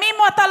 ustedes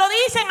mismos hasta lo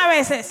dicen a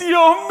veces.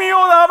 Dios mío,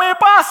 dame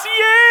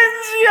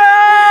paciencia.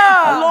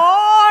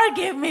 Lord,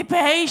 give me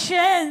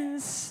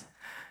patience.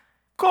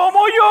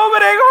 ¿Cómo yo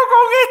brego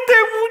con este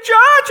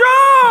muchacho?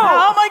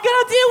 How am I going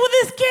to deal with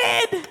this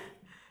kid?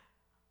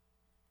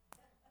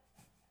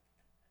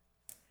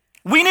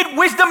 We need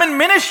wisdom in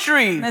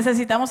ministry.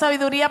 Necesitamos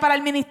sabiduría para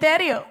el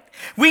ministerio.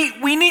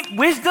 We need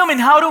wisdom in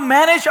how to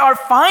manage our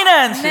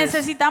finances.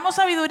 Necesitamos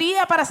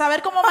sabiduría para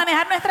saber cómo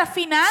manejar nuestras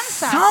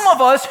finanzas. Some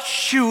of us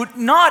should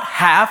not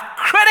have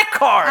credit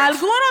cards.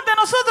 Algunos de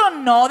nosotros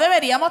no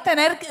deberíamos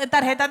tener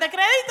tarjetas de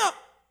crédito.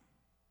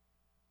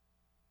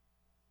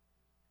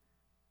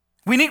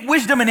 We need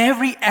wisdom in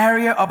every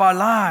area of our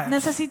lives.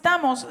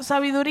 Necesitamos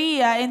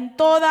sabiduría en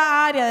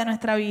toda área de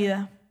nuestra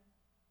vida.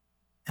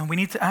 And we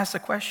need to ask the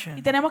Y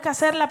question, tenemos que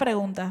hacer la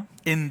pregunta.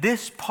 in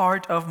this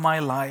part of my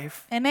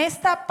life, En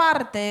esta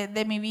parte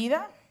de mi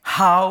vida,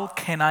 how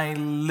can I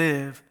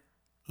live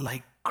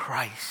like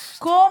Christ?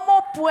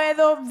 ¿cómo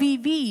puedo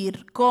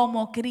vivir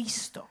como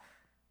Cristo?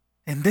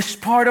 In this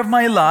part of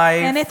my En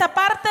life, esta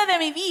parte de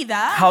mi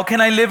vida, how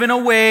can I live in a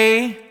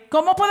way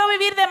 ¿cómo puedo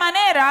vivir de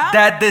manera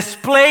that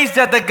displays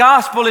that the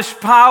gospel is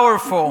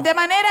powerful?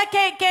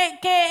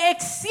 que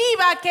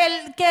exhiba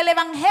que el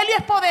evangelio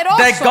es poderoso?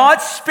 That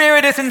God's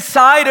Spirit is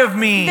inside of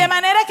me. De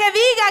manera que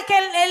diga que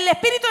el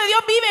Espíritu de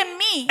Dios vive en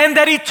mí. And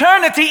that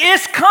eternity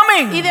is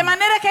coming. Y de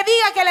manera que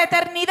diga que la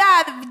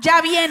eternidad ya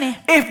viene.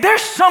 If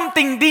there's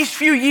something these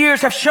few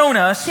years have shown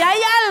us, Si hay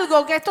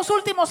algo que estos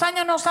últimos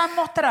años nos han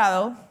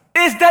mostrado,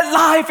 is that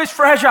life is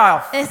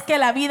fragile. es que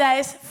la vida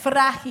es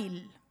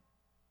frágil.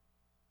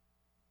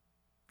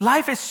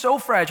 Life is so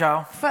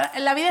fragile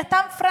La vida es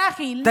tan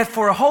frágil that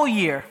for a whole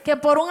year, que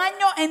por un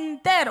año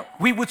entero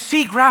we would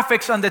see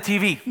graphics on the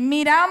TV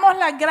miramos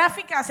las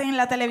gráficas en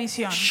la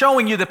televisión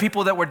showing you the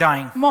people that were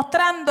dying.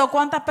 mostrando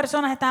cuántas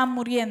personas estaban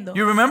muriendo.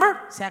 You remember?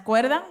 ¿Se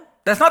acuerdan?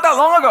 That's not that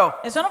long ago.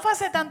 Eso no fue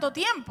hace tanto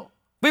tiempo.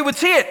 We would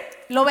see it.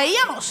 Lo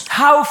veíamos.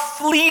 How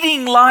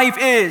fleeting life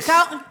is.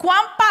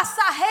 Cuán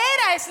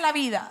pasajera es la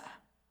vida.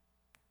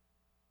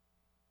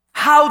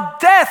 How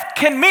death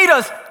can meet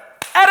us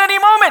at any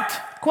moment.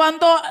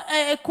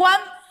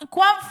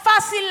 Cuán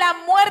fácil la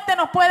muerte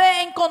nos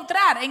puede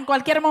encontrar en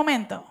cualquier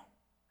momento.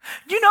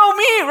 You know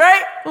me,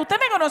 right? Usted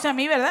me conoce a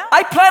mí, ¿verdad?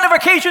 I planned a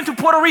vacation to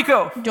Puerto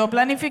Rico. Yo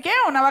planifiqué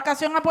una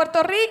vacación a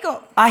Puerto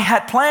Rico. I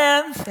had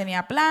plans.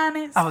 Tenía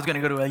planes. I was going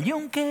to go to El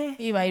Yunque.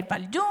 Iba a ir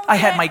para el yunque. I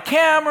had my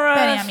Tenía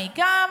cameras. mi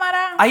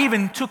cámara. I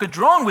even took a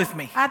drone with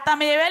me. Hasta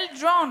me llevé el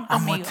drone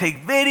I'm going conmigo. to take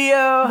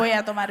video. Voy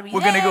a tomar video.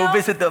 We're going to go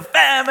visit the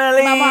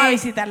family. Vamos a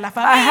visitar la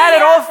familia. I had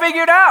it all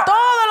figured out.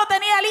 Todo lo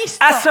tenía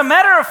listo. As a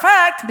matter of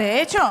fact,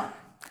 De hecho,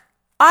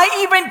 I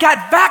even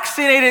got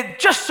vaccinated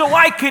just so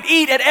I could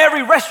eat at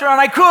every restaurant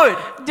I could.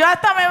 Yo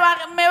hasta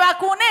me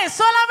vacuné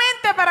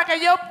solamente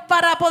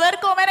para poder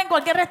comer en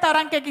cualquier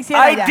restaurante que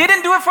quisiera I allá.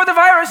 didn't do it for the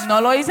virus. No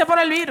lo hice por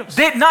el virus.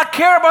 Did not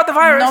care about the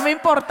virus. No me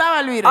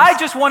importaba el virus. I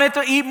just wanted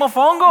to eat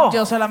mofongo.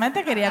 Yo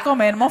solamente quería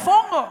comer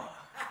mofongo.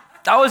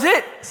 That was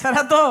it. Eso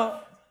era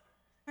todo.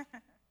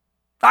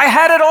 I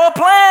had it all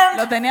planned.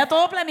 Lo tenía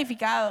todo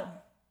planificado.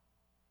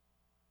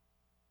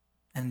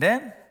 And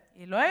then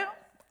Y luego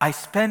I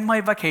spent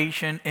my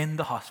vacation in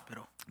the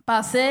hospital,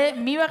 pasé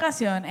mi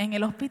vacación en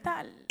el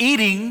hospital,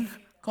 eating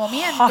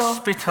comiendo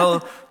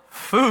hospital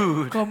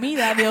food,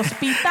 comida de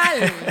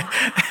hospital,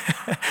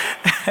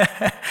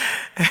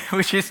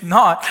 which is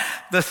not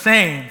the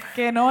same.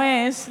 que no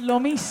es lo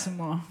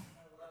mismo.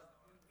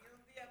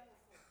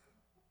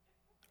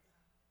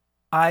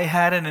 I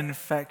had an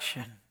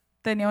infection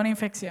Tenía una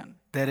infección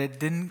that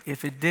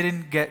if it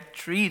didn't get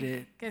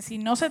treated, que si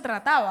no se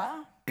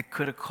trataba, it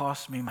could have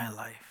cost me my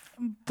life.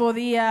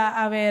 podía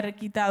haber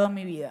quitado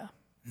mi vida.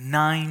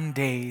 9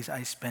 days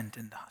I spent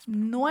in the hospital.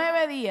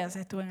 9 días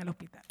estuve en el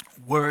hospital.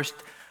 Worst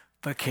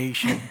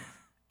vacation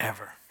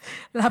ever.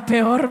 La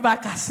peor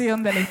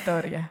vacación de la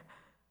historia.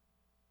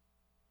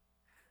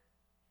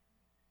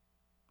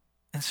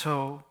 And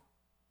so,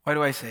 why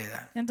do I say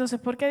that? Entonces,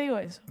 ¿por qué digo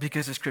eso?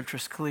 Because the scripture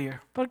is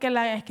clear. Porque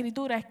la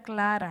escritura es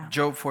clara.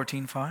 Job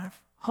 14:5.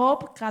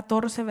 Job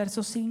 14,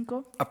 verso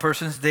 5. A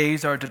person's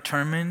days are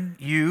determined.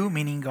 You,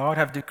 meaning God,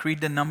 have decreed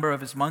the number of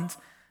his months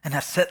and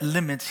have set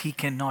limits he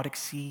cannot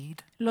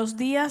exceed. Los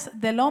días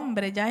del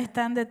hombre ya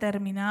están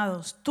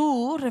determinados.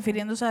 Tú,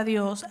 refiriéndose a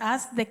Dios,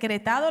 has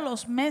decretado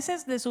los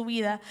meses de su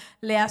vida,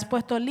 le has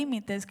puesto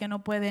límites que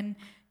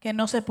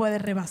no se puede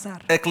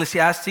rebasar.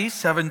 Ecclesiastes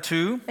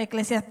 7:2.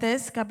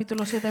 Eclesiastés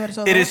capítulo 7,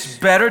 verso 2. It is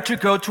better to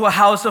go to a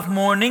house of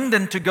mourning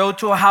than to go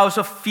to a house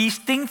of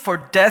feasting, for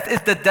death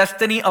is the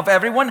destiny of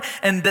everyone,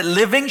 and the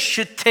living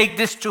should take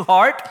this to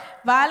heart.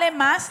 Vale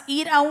más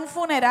ir a un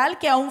funeral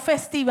que a un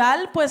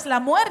festival, pues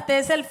la muerte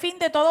es el fin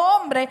de todo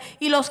hombre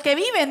y los que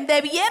viven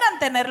debieran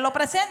tenerlo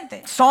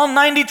presente. Psalm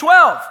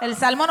 90:12. El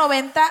Salmo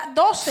 90,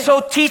 12.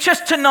 So teach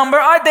us to number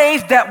our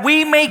days that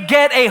we may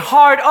get a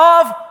heart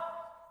of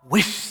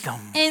wisdom.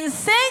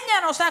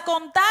 Enséñanos a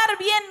contar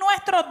bien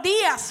nuestros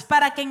días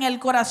para que en el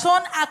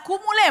corazón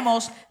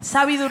acumulemos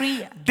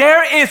sabiduría.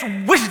 There is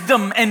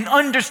wisdom in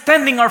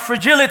understanding our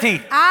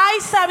fragility.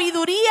 Hay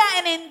sabiduría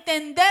en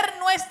entender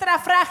nuestra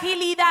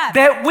fragilidad,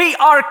 That we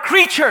are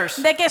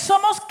creatures, de que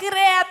somos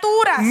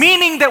criaturas.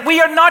 meaning that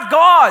we are not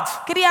gods.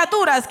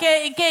 Criaturas,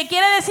 que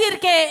quiere decir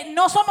que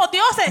no somos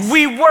dioses.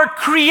 We were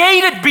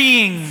created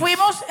beings,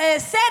 Fuimos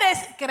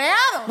seres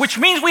creados. which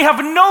means we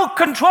have no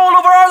control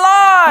over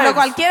our Lo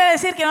cual lives. quiere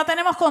decir que no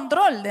tenemos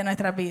control de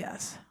nuestras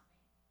vidas.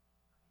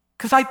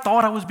 Because I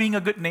thought I was being a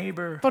good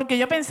neighbor. Porque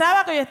yo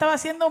pensaba que yo estaba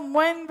siendo un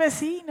buen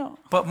vecino.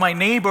 But my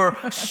neighbor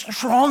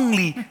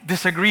strongly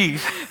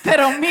disagrees.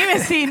 Pero mi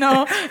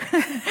vecino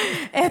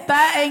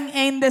está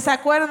en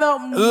desacuerdo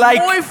muy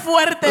Like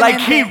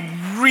fuertemente. he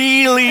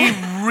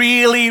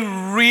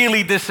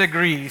really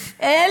disagrees.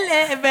 Él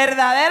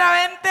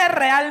verdaderamente,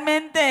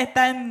 realmente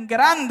está en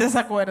gran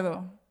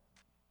desacuerdo.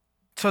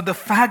 So the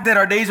fact that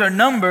our days are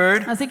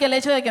numbered Así que el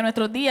hecho de que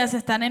nuestros días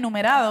están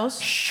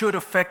enumerados should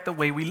affect the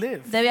way we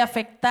live. debe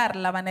afectar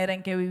la manera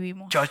en que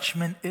vivimos.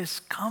 Judgment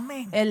is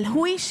coming, El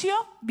juicio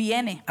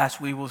viene, as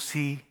we will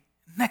see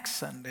next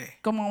Sunday.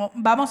 como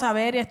vamos a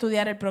ver y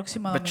estudiar el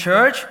próximo But domingo.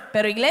 church,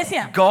 Pero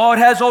iglesia, God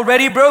has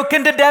already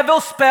broken the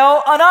devil's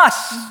spell on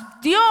us.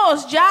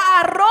 Dios ya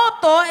ha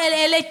roto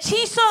el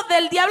hechizo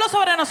del diablo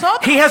sobre nosotros.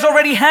 He has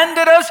already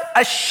handed us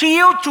a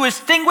shield to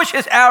extinguish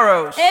his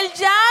arrows. Él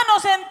ya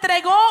nos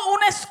entregó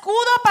un escudo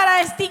para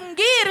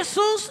extinguir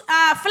sus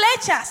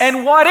flechas.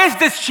 And what is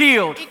this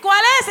shield? ¿Y cuál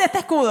es este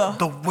escudo?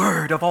 The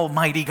word of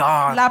Almighty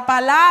God. La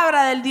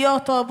palabra del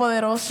Dios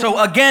Todopoderoso. So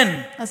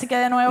again, Así que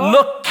de nuevo,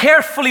 look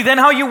carefully then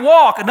how you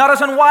walk, not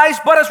as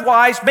unwise, but as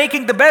wise,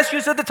 making the best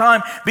use of the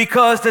time,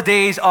 because the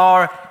days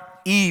are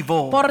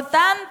evil. por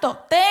tanto,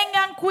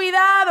 tengan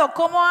cuidado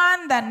cómo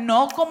andan,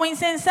 no como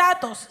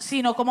insensatos,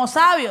 sino como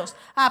sabios,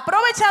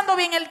 aprovechando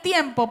bien el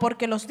tiempo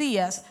porque los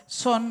días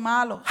son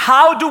malos.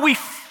 How do we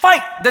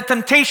fight the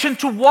temptation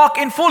to walk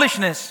in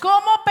foolishness?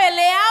 ¿Cómo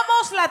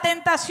peleamos la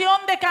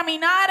tentación de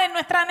caminar en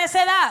nuestra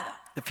necedad?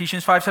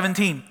 Ephesians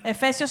 5:17.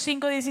 Efesios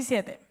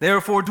 5:17.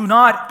 Therefore do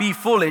not be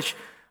foolish,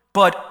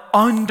 but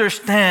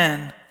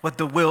understand what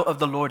the will of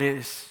the Lord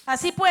is.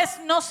 Así pues,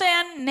 no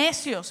sean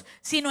necios,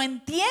 sino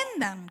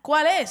entiendan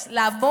cuál es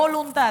la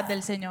voluntad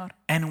del Señor.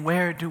 And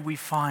where do we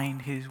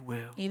find his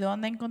will? ¿Y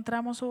dónde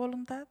encontramos su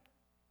voluntad?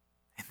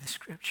 In the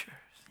scriptures.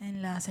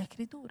 En las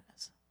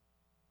Escrituras.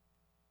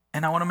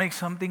 And I want to make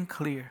something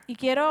clear. Y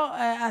quiero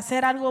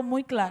hacer algo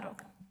muy claro.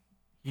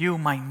 You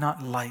might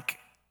not like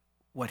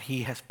what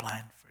he has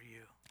planned for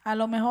you, A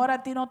lo mejor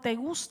a ti no te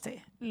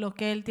guste lo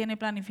que Él tiene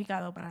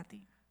planificado para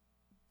ti.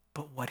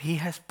 but what he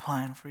has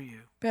planned for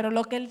you Pero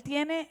lo que Él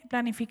tiene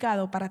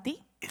planificado para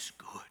ti is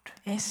good.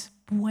 es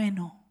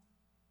bueno.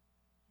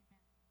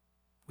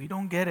 We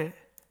don't get it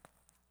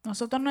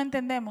Nosotros no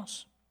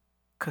entendemos.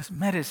 because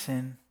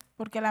medicine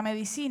Porque la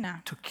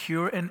medicina to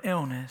cure an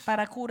illness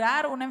para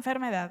curar una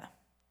enfermedad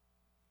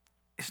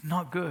is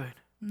not good.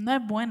 no es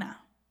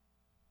buena.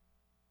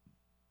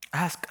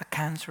 Ask a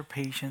cancer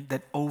patient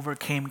that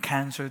overcame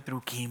cancer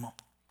through chemo.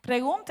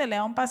 Pregúntele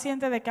a un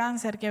paciente de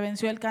cáncer que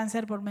venció el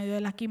cáncer por medio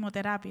de la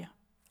quimioterapia.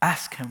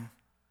 Ask him,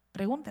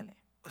 Pregúntele.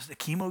 was the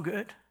chemo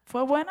good?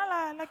 ¿Fue buena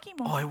la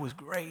quimo? Oh, it was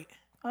great.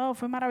 Oh,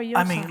 fue I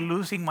maravillosa. mean,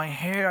 losing my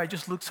hair, I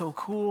just looked so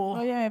cool.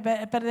 Oye,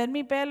 perder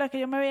mi pelo es que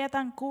yo me veía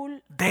tan cool.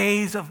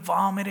 Days of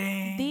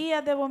vomiting.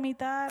 Días de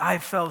vomitar. I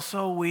felt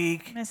so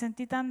weak. Me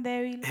sentí tan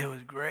débil. It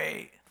was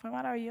great. Fue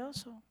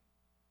maravilloso.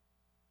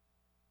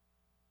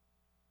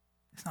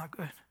 It's not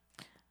good.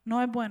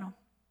 No es bueno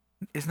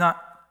It's not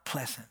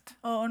pleasant,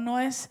 o no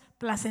es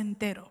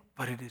placentero,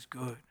 but it is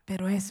good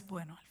pero es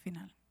bueno al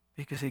final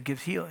because it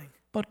gives healing.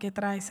 porque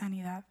trae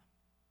sanidad.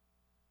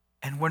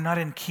 And we're not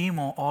in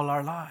chemo all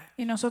our lives.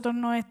 Y nosotros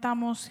no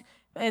estamos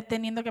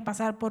teniendo que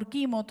pasar por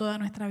quimo toda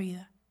nuestra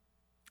vida.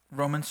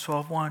 Romans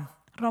 12:1.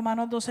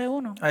 Romanos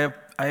 12:1.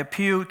 I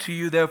appeal to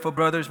you, therefore,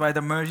 brothers, by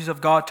the mercies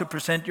of God, to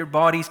present your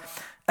bodies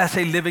as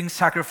a living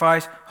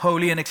sacrifice,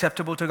 holy and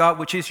acceptable to God,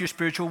 which is your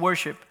spiritual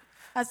worship.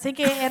 Así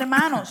que,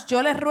 hermanos,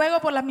 yo les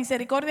ruego por las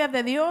misericordias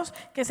de Dios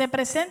que se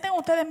presenten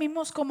ustedes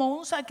mismos como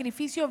un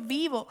sacrificio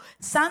vivo,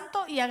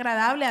 santo y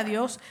agradable a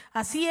Dios.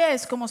 Así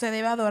es como se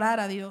debe adorar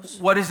a Dios.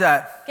 What is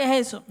that? ¿Qué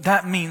es eso?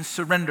 That means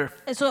surrender.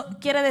 Eso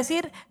quiere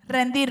decir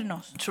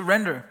rendirnos.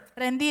 Surrender.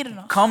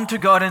 Rendirnos. Come to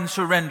God and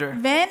surrender.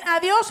 Ven a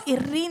Dios y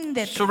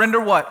ríndete. Surrender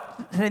what?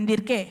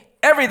 ¿Rendir qué?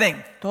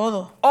 Everything.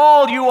 Todo.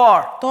 All you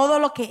are. Todo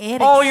lo que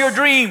eres. All your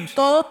dreams.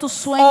 Todos tus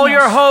sueños. All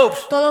your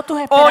hopes. Todos tus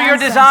All your esperanzas.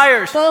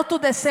 desires. Todos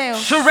tus deseos.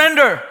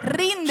 Surrender.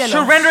 Ríndelos.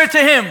 Surrender it to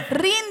Him.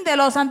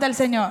 Ríndelos ante el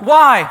Señor.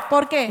 Why?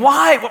 ¿Por qué?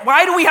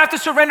 Why do we have to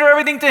surrender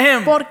everything to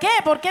Him? ¿Por qué?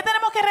 ¿Por qué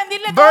tenemos que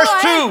rendirle Verse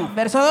todo a Él? 2.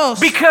 Verso 2.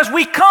 Because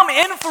we come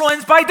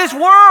influenced by this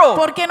world.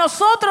 Porque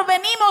nosotros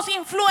venimos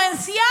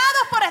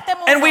influenciados por este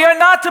mundo. And we are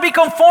not to be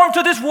conformed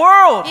to this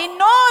world. Y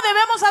no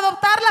debemos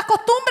adoptar las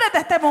costumbres de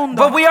este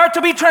mundo. But we are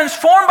to be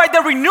transformed by the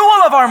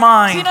renewal of our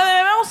mind. Sino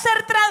debemos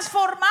ser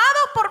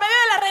transformados por medio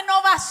de la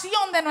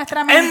renovación de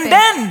nuestra And mente.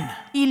 then,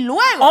 Y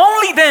luego,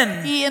 only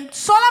then,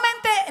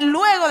 solamente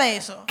luego de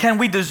eso, can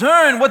we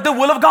discern what the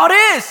will of God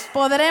is,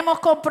 podremos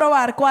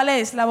comprobar cuál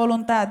es la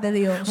voluntad de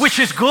Dios. which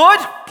is good,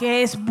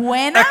 Que es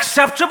buena,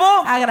 acceptable,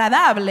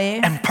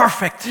 agradable and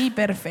perfect. y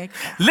perfecta.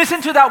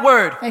 Listen to that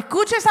word.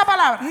 Escuche esa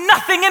palabra.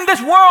 Nothing in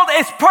this world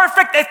is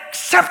perfect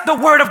except the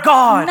word of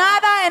God.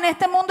 Nada en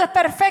este mundo es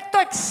perfecto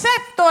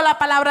excepto la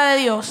palabra de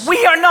Dios.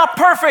 We are not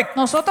perfect.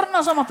 Nosotros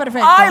no somos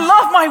perfectos. I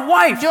love my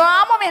wife. Yo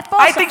amo a mi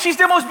esposa. I think she's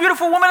the most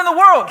beautiful woman in the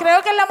world.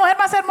 Creo que es la mujer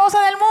más hermosa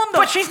del mundo.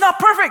 But she's not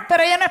perfect.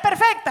 Pero ella no es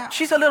perfecta.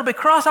 She's a little bit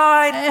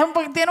cross-eyed.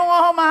 Tiene un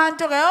ojo más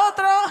ancho que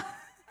otro.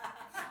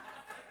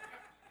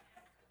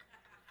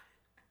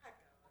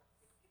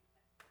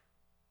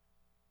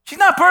 She's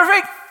not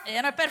perfect.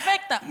 Ella no es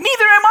perfecta.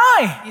 Neither am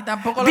I. Y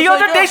tampoco lo The soy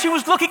other yo. day she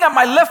was looking at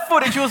my left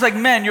foot and she was like,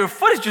 man, your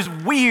foot is just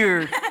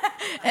weird.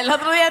 El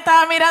otro día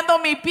estaba mirando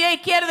mi pie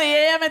izquierdo y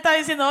ella me estaba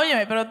diciendo,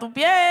 óyeme, pero tu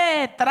pie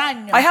es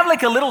extraño. I have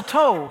like a little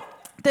toe,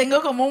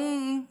 Tengo como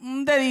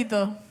un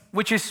dedito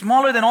which is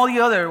smaller than all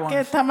the other que ones.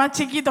 está más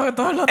chiquito que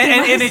todos los And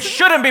demás. it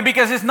shouldn't be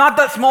because it's not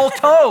that small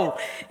toe.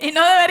 Y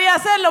no debería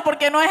hacerlo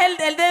porque no es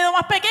el dedo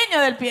más pequeño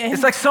del pie.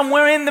 It's like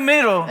somewhere in the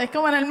middle. Es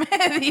como en el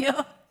medio.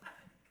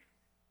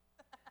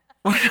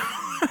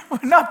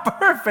 We're not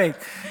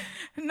perfect.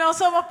 No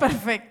somos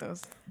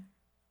perfectos.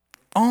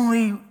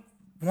 Only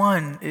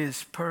one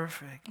is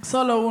perfect.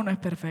 Solo uno es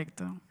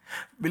perfecto.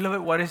 Beloved,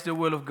 what is the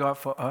will of God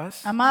for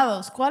us?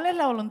 Amados, ¿cuál es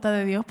la voluntad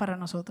de Dios para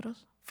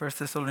nosotros? 1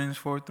 Thessalonians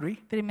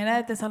 4:3. Primera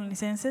de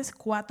Tesalonicenses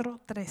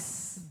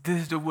 4:3.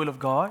 This is the will of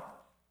God,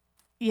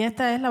 Y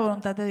esta es la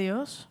voluntad de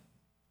Dios,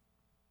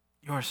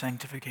 your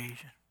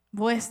sanctification.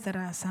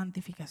 vuestra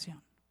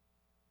santificación.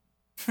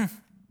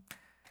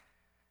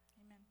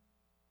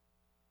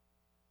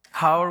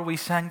 How are we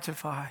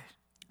sanctified?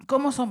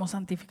 ¿Cómo somos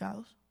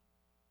santificados?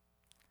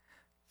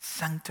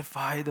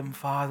 Sanctify them,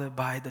 Father,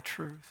 by the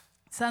truth.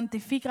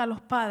 Santifícalos,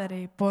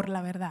 Padre, por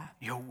la verdad.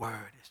 Your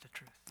word is the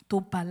truth.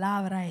 Tu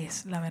palabra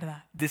es la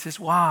verdad. This is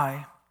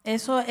why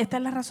Esta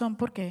es la razón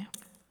por qué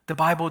the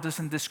Bible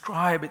doesn't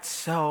describe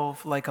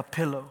itself like a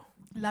pillow,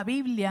 la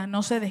Biblia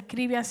no se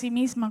describe a sí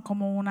misma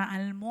como una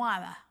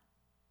almohada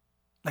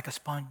like a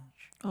sponge.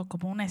 o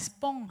como una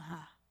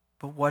esponja,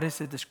 But what is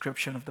the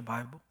description of the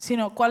Bible?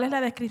 sino ¿cuál es la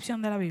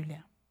descripción de la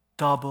Biblia?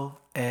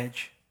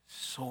 Double-edged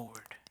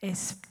sword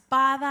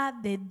Espada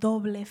de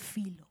doble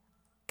filo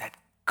that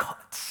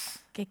cuts.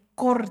 que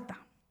corta.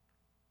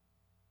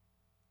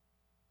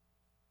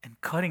 And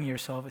cutting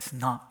yourself is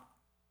not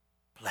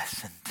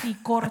pleasant. Y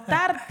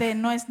cortarte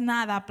no es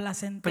nada But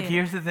placentero.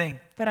 here's the thing.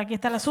 Pero aquí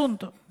está el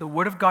asunto. The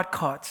word of God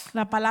cuts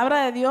La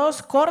palabra de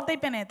Dios corta y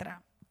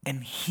penetra,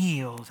 and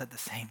heals at the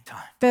same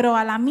time. pero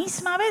a la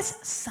misma vez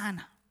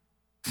sana.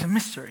 It's a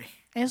mystery.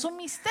 Es un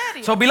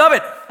misterio. So,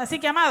 beloved, Así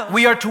que, amados,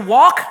 we are to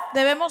walk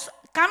debemos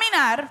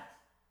caminar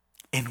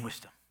in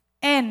wisdom.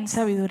 en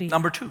sabiduría.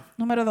 Number 2,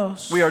 Número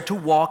 2. we are to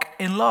walk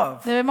in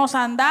love. Debemos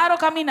andar o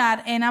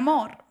caminar en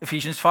amor.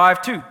 Ephesians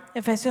 5:2.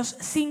 Efesios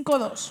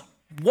 5:2.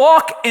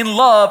 Walk in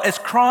love as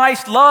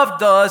Christ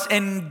loved us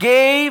and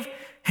gave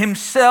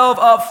himself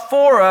up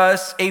for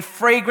us, a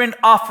fragrant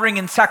offering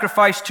and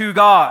sacrifice to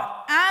God.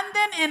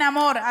 Anden en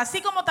amor,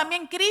 así como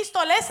también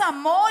Cristo les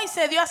amó y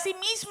se dio a sí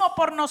mismo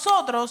por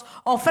nosotros,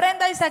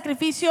 ofrenda y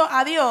sacrificio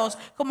a Dios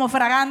como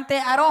fragante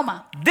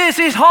aroma. This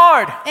is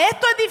hard.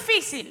 Esto es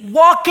difícil.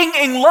 Walking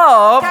in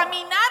love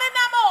Caminar en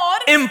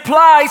amor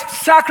implies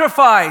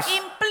sacrifice.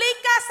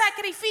 implica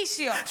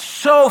sacrificio.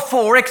 So,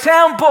 for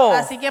example,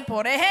 Así que,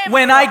 por ejemplo,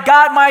 when I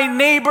got my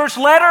neighbor's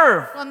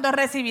letter, cuando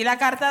recibí la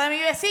carta de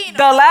mi vecino,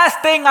 the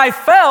last thing I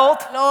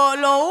felt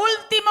lo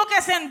último que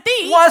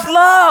sentí was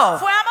love.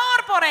 fue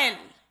amor por él.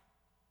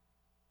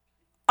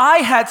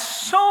 I had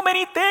so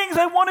many things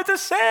I wanted to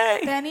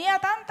say. Tenía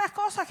tantas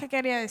cosas que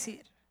quería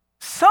decir.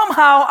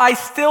 Somehow I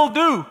still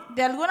do.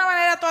 De alguna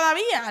manera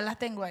todavía las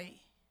tengo ahí.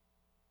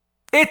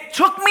 It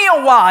took me a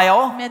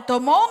while Me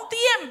tomó un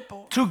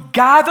tiempo to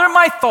gather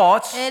my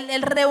thoughts,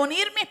 el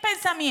reunir mis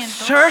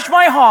pensamientos, search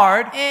my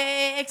heart,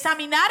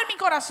 examinar mi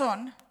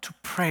corazón to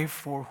pray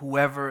for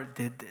whoever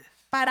did this.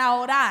 para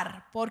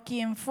orar por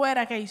quien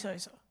fuera que hizo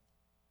eso.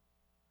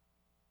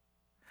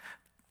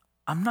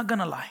 I'm not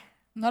gonna lie.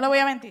 No le voy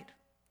a mentir.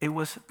 It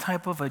was a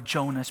type of a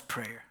Jonas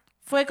prayer.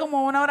 Fue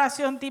como una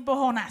oración tipo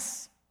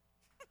Jonás.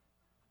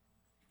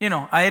 You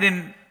know,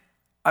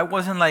 I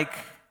wasn't like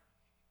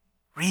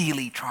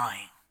really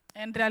trying.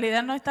 En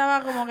realidad no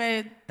estaba como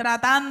que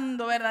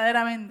tratando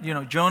verdaderamente. You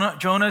know,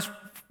 Jonas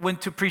went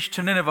to preach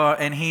to Nineveh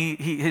and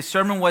his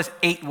sermon was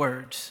 8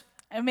 words.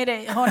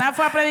 Mire, Jonás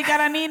fue a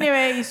predicar a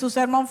Nínive y su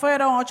sermón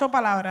fueron 8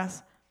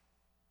 palabras.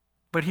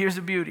 But here's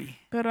the beauty.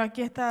 Pero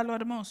aquí está lo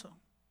hermoso.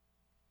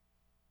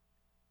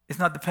 It's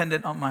not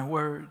dependent on my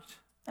words,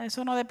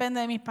 Eso no depende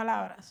de mis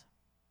palabras,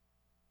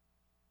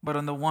 but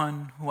on the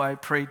one who I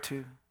prayed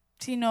to.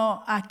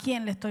 sino a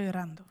quién le estoy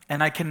orando.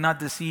 And I cannot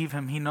deceive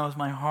him. He knows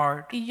my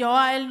heart. Y yo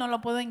a él no lo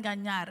puedo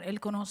engañar.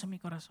 Él conoce mi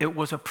corazón. It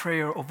was a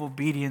prayer of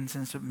obedience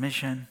and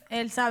submission.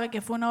 Él sabe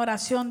que fue una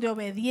oración de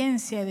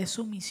obediencia y de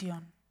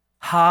sumisión.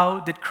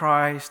 How did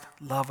Christ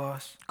love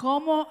us?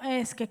 ¿Cómo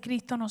es que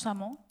Cristo nos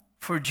amó?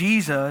 For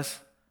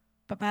Jesus,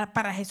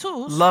 Para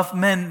Jesús, love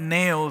meant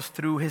nails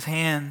through his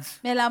hands.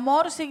 el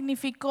amor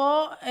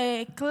significó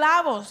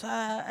clavos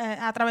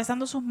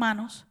atravesando sus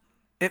manos.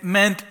 It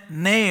meant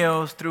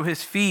nails through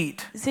his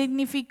feet.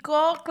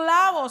 Significó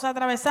clavos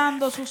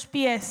atravesando sus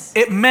pies.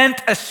 It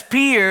meant a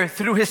spear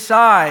through his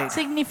side.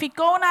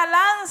 Significó una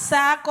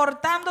lanza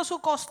cortando su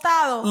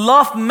costado.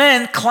 Love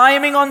meant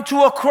climbing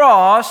onto a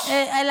cross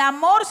El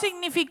amor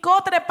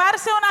significó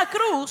treparse a una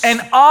cruz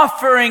and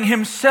offering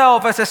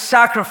himself as a y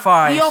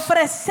sacrifice.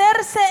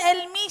 ofrecerse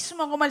él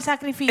mismo como el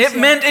sacrificio. It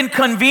meant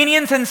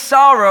inconvenience and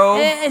sorrow.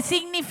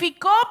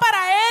 Significó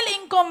para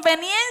él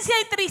inconveniencia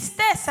y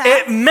tristeza.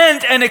 It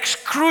meant an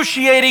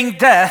excruciating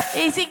death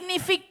Y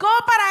significó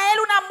para él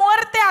una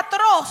muerte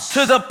atroz.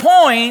 to the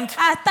point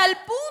Hasta el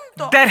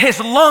punto that his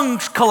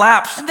lungs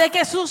collapsed. de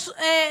que sus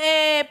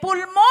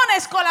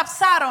pulmones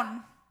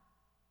colapsaron.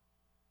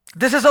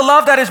 This is a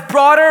love that is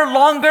broader,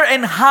 longer,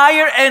 and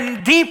higher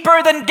and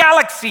deeper than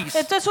galaxies.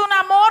 Esto es un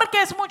amor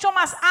que es mucho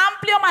más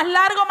amplio, más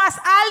largo, más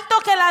alto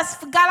que las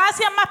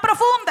galaxias más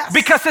profundas.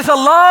 Because it's a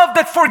love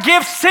that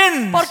forgives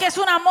sins, Porque es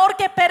un amor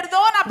que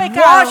perdona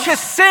pecados washes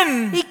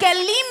sin, y que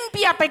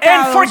limpia and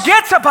pecados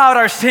forgets about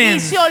our y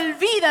sins. se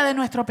olvida de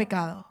nuestro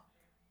pecado.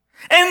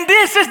 And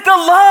this is the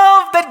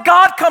love that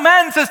God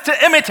commands us to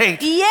imitate.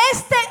 Y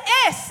este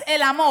es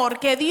el amor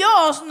que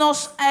Dios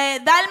nos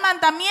da el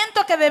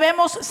mandamiento que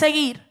debemos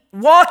seguir.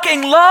 Walk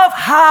in love,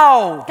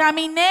 how?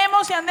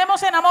 Caminemos y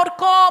andemos en amor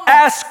como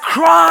As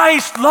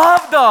Christ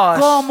loved us.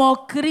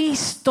 como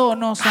Cristo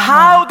nos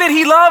How amó. did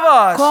he love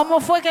us? ¿Cómo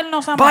fue que Él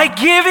nos amó? By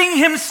giving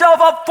himself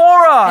up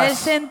for Él us.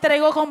 se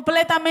entregó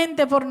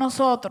completamente por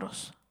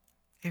nosotros.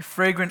 A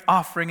fragrant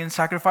offering and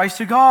sacrifice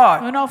to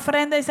God. Una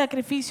ofrenda y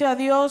sacrificio a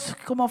Dios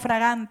como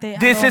fragante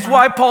This is aroma.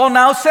 why Paul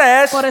now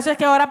says, Por eso es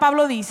que ahora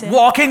Pablo dice,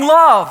 walk in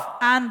love.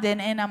 anden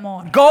en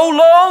amor. Go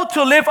low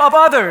to lift up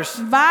others.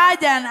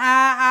 Vayan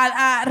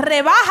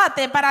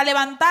rebájate para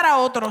levantar a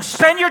otros.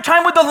 Spend your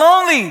time with the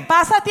lonely.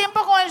 Pasa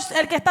tiempo con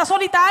el que está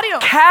solitario.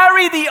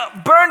 Carry the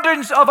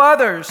burdens of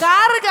others.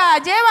 Carga,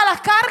 lleva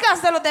las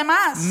cargas de los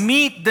demás.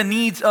 Meet the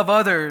needs of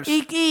others.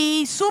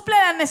 Y suple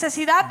la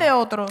necesidad de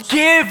otros.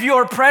 Give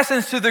your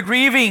presence to the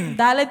grieving.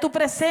 Dale tu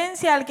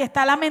presencia al que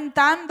está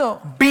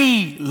lamentando.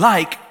 Be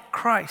like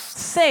Christ.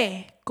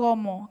 Sé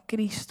como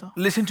Cristo.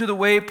 Listen to the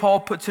way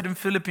Paul puts it in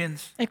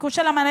Philippians.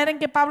 Escucha la manera en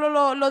que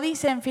Pablo lo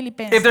dice en If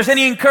Filipenses. there's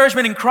any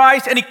encouragement in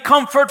Christ, any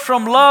comfort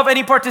from love,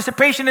 any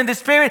participation in the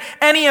Spirit,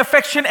 any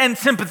affection and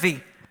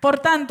sympathy. Por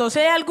tanto, si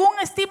hay algún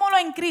estímulo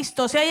en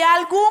Cristo, si hay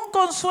algún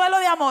consuelo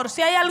de amor,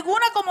 si hay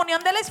alguna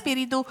comunión del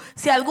Espíritu,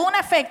 si hay algún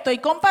afecto y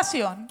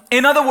compasión,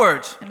 In other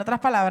words, en otras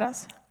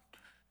palabras,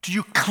 do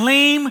you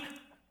claim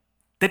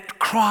that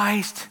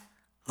Christ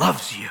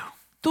loves you?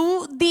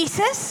 Tú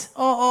dices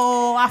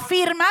o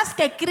afirmas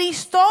que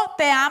Cristo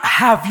te ama.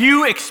 Have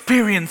you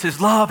experienced His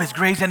love, His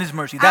grace, and His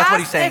mercy? That's what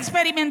He's ¿Has saying.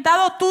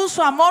 experimentado tú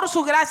su amor,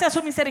 su gracia,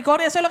 su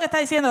misericordia? Eso es lo que está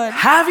diciendo él.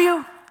 Have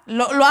you?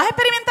 ¿Lo has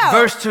experimentado?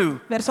 Verse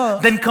 2. Verso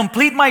 2. Then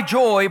complete my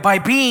joy by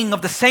being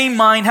of the same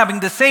mind, having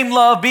the same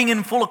love, being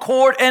in full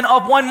accord and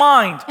of one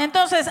mind.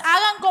 Entonces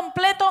hagan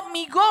completo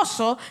mi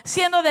gozo,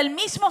 siendo del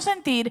mismo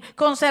sentir,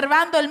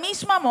 conservando el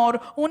mismo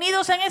amor,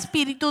 unidos en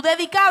espíritu,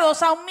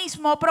 dedicados a un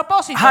mismo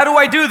propósito. How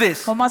do I do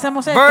this? ¿Cómo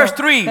hacemos esto? Verse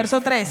 3.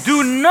 Verso 3.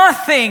 Do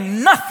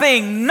nothing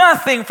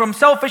from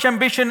selfish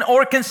ambition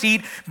or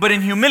conceit, but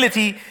in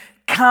humility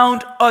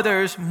count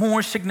others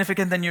more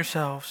significant than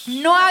yourselves.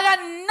 No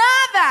hagan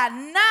nada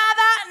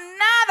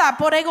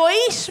por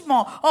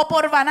egoísmo o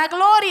por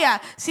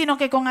vanagloria, sino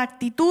que con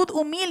actitud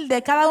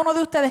humilde cada uno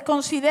de ustedes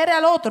considere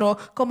al otro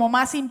como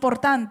más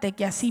importante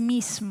que a sí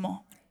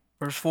mismo.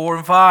 Verse 4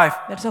 and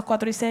 5. Versos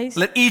 4 y 6.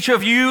 Let each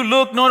of you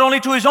look not only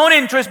to his own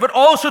interest, but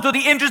also to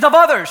the interest of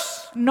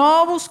others.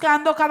 No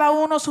buscando cada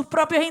uno sus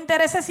propios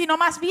intereses, sino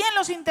más bien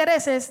los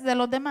intereses de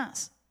los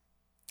demás.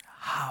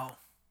 How?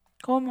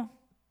 ¿Cómo?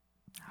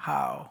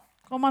 How?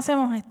 ¿Cómo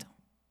hacemos esto?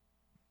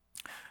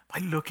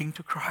 By looking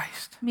to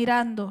Christ.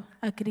 Mirando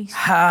a Cristo.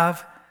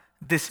 Have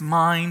this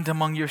mind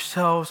among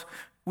yourselves,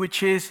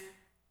 which is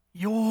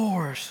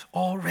yours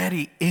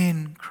already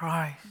in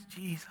Christ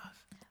Jesus.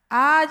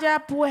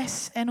 Haya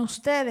pues en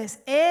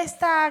ustedes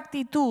esta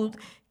actitud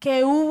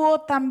que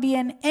hubo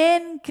también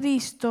en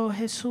Cristo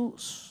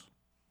Jesús.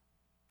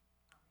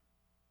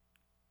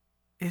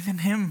 Is in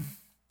Him.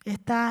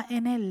 Está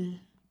en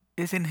Él.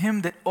 Is in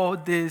Him that all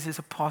this is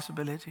a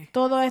possibility.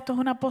 Todo esto es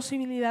una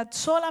posibilidad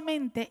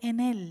solamente en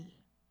Él.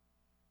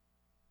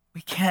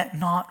 We can't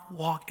not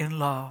walk in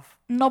love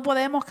No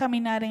podemos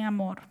caminar en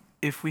amor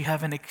if we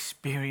haven't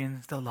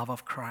experienced the love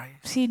of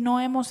Christ. si no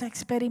hemos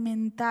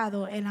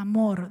experimentado el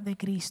amor de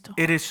Cristo.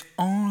 It is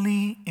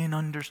only in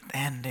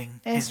understanding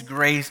His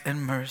grace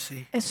and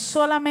mercy, Es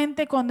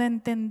solamente cuando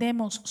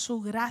entendemos su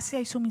gracia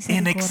y su in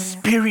misericordia.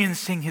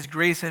 experiencing His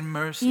grace and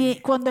mercy, Y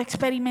cuando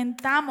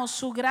experimentamos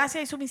su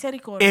gracia y su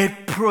misericordia,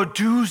 it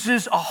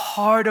produces a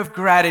heart of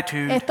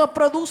gratitude esto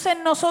produce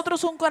en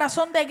nosotros un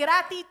corazón de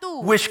gratitud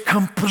which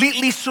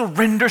completely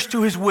surrenders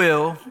to His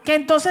will que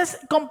entonces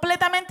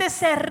completamente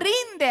se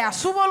rinde a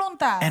su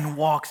voluntad and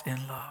walks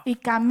in love. y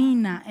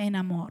camina en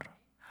amor.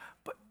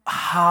 But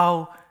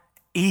how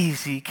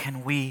easy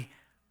can we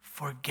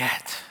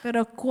forget?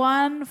 Pero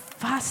cuán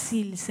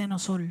fácil se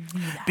nos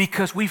olvida.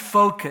 Because we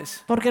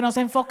focus Porque nos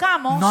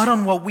enfocamos not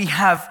on what we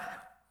have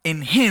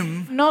in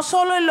Him, no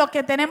solo en lo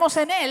que tenemos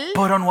en Él,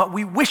 but on what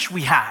we wish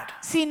we had.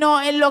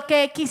 sino en lo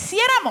que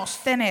quisiéramos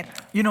tener.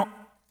 You know,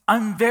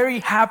 I'm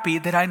very happy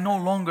that I no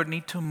longer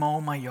need to mow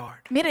my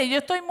yard. Mire, yo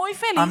estoy muy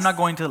feliz, I'm not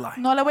going to lie.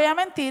 no le voy a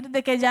mentir,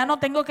 de que ya no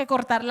tengo que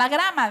cortar la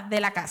grama de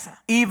la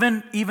casa.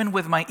 Even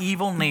with my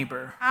evil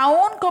neighbor,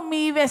 Aún con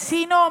mi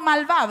vecino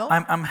malvado,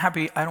 I'm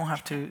happy I don't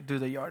have to do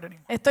the yard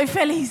anymore. estoy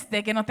feliz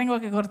de que no tengo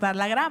que cortar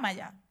la grama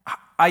ya.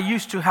 I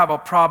used to have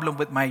a problem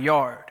with my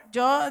yard.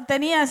 Yo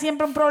tenía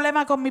siempre un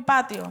problema con mi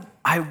patio.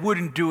 I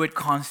wouldn't do it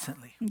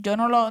constantly. Yo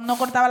no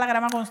cortaba la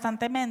grama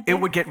constantemente It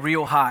would get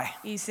real high.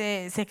 y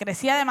se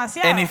crecía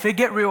demasiado. And if it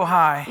get real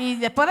high, Y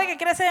después de que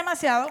crece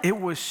demasiado, it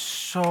was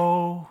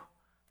so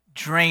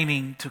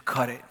draining to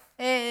cut it.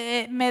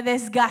 me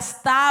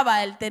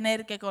desgastaba el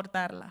tener que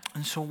cortarla.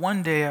 And so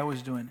one day I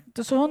was doing it,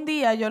 Entonces un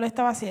día yo lo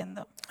estaba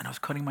haciendo and I was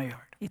cutting my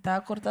yard, y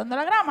estaba cortando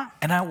la grama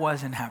and I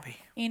wasn't happy.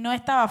 y no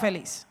estaba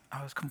feliz.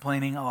 I was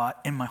complaining a lot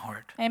in my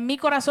heart, En mi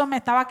corazón me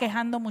estaba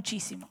quejando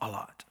muchísimo. a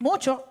lot.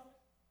 Mucho,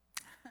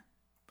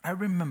 I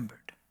remembered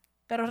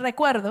pero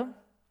recuerdo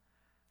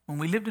when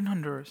we lived in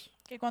Honduras,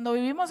 que cuando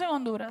vivimos en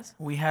Honduras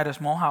we had a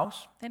small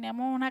house.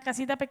 teníamos una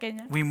casita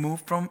pequeña. We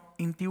moved from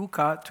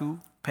Intibucá to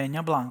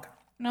Peña Blanca.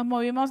 Nos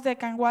movimos de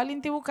Cangual,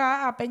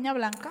 Intibucá a Peña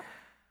Blanca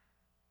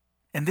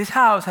And this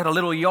house had a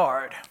little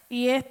yard.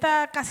 y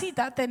esta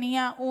casita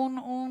tenía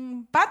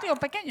un patio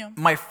pequeño.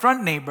 My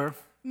front neighbor,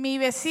 Mi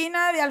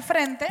vecina de al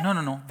frente,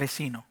 no,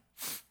 vecino,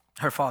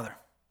 her father,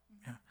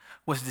 yeah,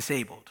 was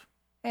disabled.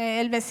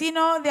 el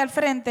vecino de al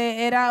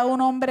frente era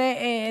un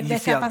hombre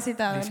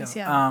discapacitado.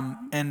 Lisiado.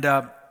 And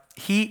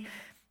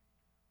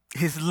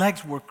his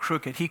legs were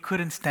crooked. He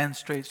couldn't stand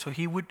straight, so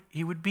he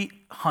would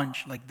be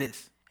hunched like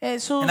this.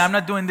 Sus, And I'm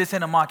not doing this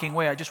in a mocking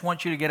way. I just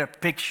want you to get a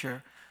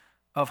picture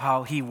of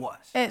how he was.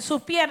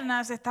 sus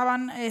piernas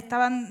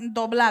estaban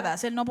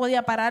dobladas. Él no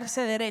podía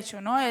pararse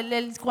derecho, ¿no?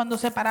 Él cuando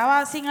se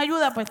paraba sin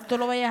ayuda, pues tú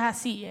lo veías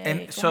así,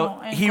 And so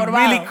como he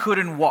encorvado. really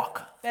couldn't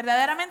walk.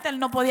 Verdaderamente él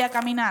no podía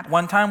caminar.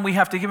 One time we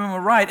have to give him a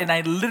ride, and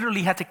I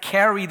literally had to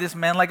carry this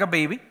man like a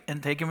baby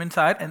and take him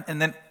inside and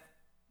then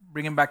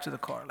bring him back to the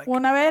car. Like,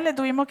 Una vez le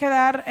tuvimos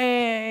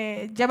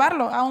que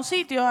llevarlo a un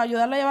sitio,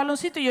 ayudarlo a llevarlo a un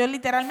sitio, y yo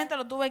literalmente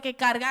lo tuve que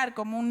cargar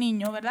como un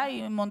niño, ¿verdad?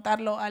 Y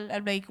montarlo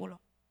al vehículo.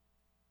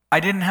 I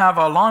didn't have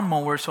a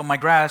lawnmower, so my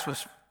grass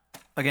was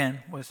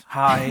again, was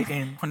high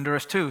in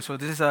Honduras too. So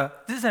this is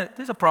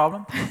a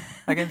problem.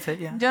 I can say,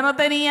 yeah. Yo no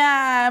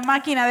tenía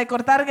máquina de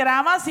cortar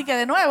grama, así que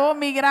de nuevo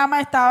mi grama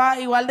estaba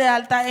igual de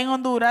alta en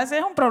Honduras.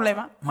 Es un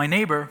problema. My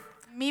neighbor,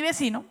 Mi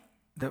vecino,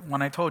 the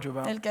one I told you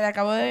about, el que le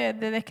acabo de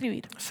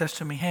describir, says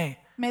to me, "Hey,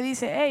 me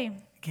dice,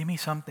 hey, give me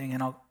something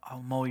and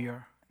I'll mow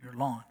your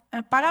lawn."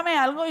 págame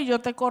algo y yo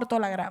te corto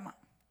la grama.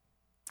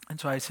 And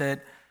so I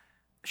said,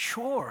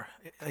 "Sure.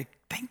 Like,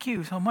 thank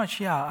you so much.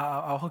 Yeah,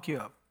 I'll hook you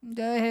up."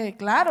 Yo dije,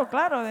 claro,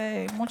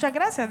 muchas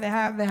gracias,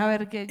 deja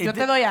ver que yo It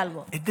te doy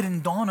algo. It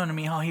didn't dawn on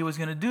me how he was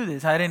going to do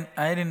this. I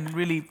didn't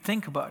really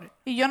think about it.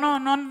 Y yo no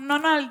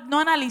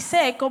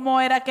analicé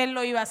cómo era que él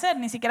lo iba a hacer,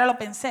 ni siquiera lo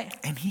pensé.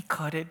 And he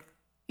cut it.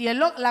 Y él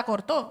la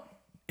cortó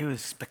It was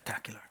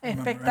spectacular.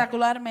 Remember, right?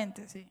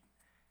 espectacularmente, sí.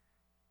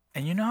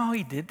 And you know how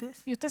he did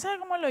this? ¿Y usted sabe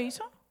cómo él lo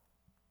hizo?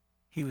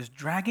 He was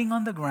dragging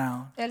on the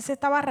ground Él se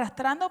estaba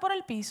arrastrando por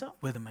el piso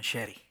with a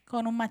machete,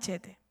 con un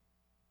machete,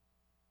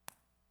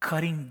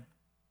 cutting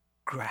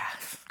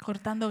grass.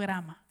 cortando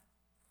grama.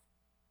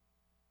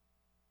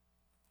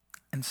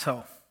 And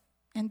so,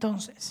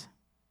 Entonces,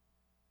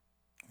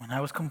 when I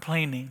was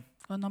complaining,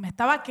 cuando me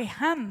estaba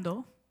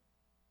quejando,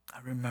 I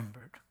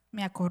remembered.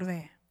 me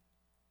acordé.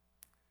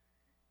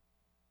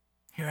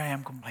 Here I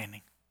am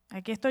complaining.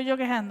 Aquí estoy yo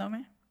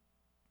quejándome.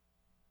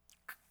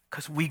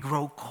 Because we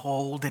grow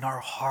cold in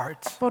our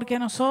hearts. Porque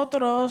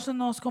nosotros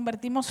nos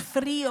convertimos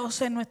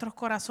fríos en nuestros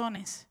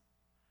corazones.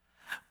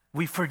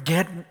 We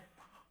forget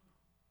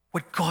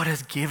what God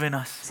has given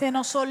us. Se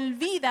nos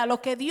olvida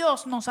lo que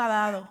Dios nos ha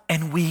dado.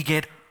 And we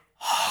get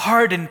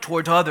hardened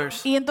towards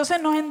others. Y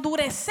entonces nos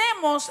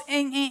endurecemos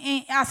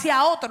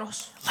hacia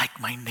otros. Like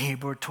my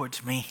neighbor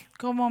towards me.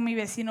 Como mi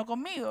vecino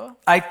conmigo.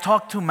 I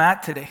talked to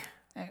Matt today.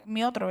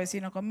 Mi otro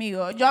vecino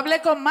conmigo. Yo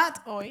hablé con Matt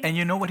hoy. And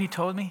you know what he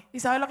told me? ¿Y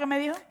sabe lo que me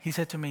dijo? He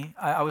said to me,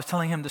 I was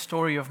telling him the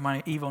story of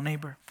my evil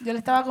neighbor. Yo le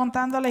estaba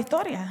contando la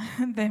historia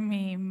de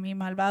mi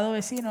malvado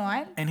vecino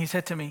a él. And he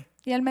said to me,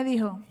 Y él me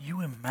dijo,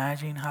 you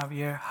imagine,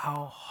 Javier,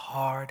 how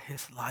hard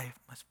his life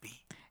must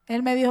be.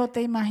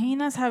 ¿te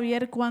imaginas,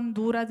 Javier, cuán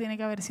dura tiene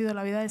que haber sido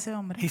la vida de ese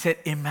hombre? He said,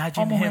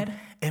 imagine mujer.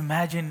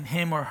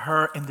 him or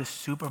her in the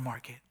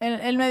supermarket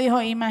Él me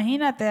dijo,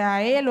 imagínate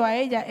a él o a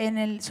ella en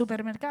el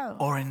supermercado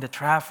or in the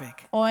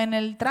traffic. o en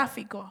el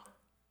tráfico.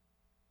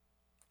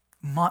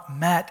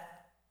 Matt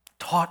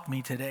taught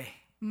me today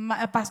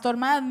Pastor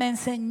Matt me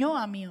enseñó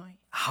a mí hoy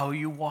how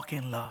you walk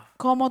in love.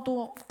 cómo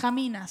tú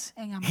caminas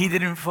en amor. He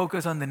didn't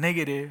focus on the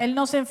negative. Él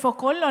no se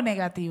enfocó en lo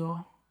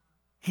negativo.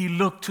 He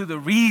looked to the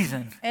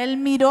reason. Él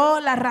miró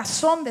la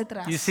razón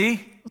detrás. You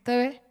see?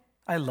 ¿Usted ve?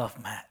 I love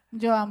Matt.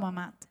 Yo amo a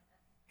Matt.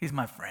 He's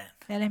my friend.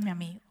 Él es mi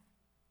amigo.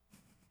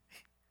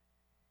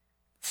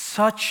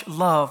 Such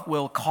love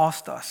will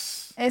cost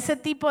us Ese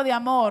tipo de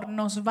amor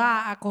nos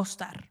va a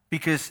costar.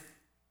 because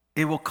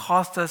it will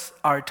cost us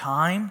our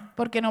time,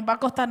 Porque nos va a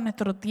costar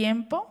nuestro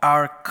tiempo,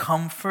 our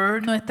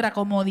comfort, nuestra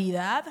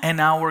comodidad and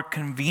our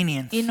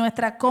convenience. y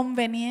nuestra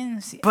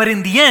conveniencia. But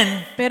in the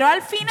end, Pero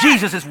al final,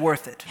 Jesus is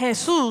worth it.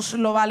 Jesús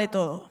lo vale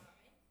todo.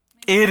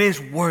 It is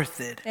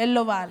worth it. Él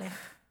lo vale.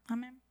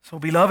 Amén. So,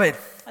 beloved,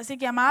 Así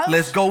que, amados,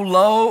 let's go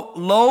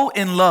low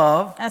in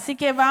love, así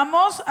que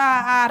vamos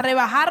a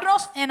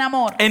rebajarnos en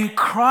amor. and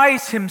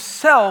Christ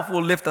himself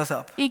will lift us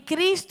up. Y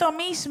Cristo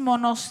mismo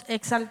nos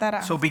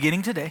exaltará. So,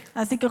 beginning today,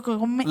 Así que let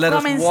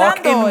us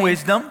walk comenzando in hoy,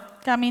 wisdom,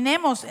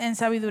 caminemos en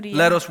sabiduría.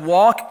 let us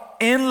walk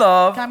in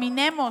love,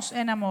 Caminemos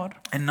en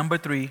amor. and number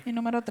 3, Y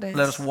número 3,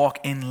 let us walk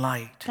in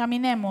light.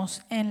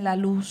 caminemos en la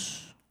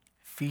luz.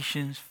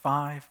 Ephesians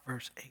 5,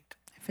 verse 8.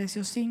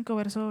 Efesios 5,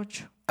 verso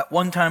 8. At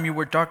one time you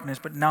were darkness,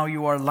 but now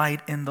you are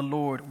light in the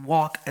Lord.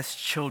 Walk as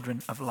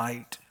children of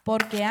light.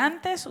 Porque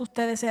antes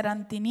ustedes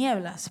eran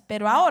tinieblas,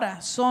 pero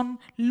ahora son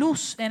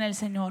luz en el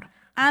Señor.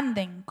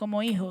 Anden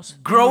como hijos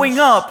de Growing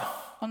luz. up,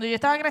 Cuando yo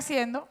estaba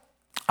creciendo,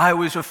 I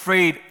was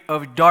afraid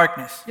of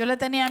darkness. yo le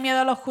tenía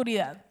miedo a la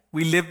oscuridad.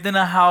 We lived in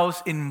a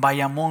house in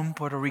Bayamón,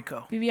 Puerto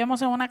Rico.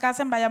 Vivíamos en una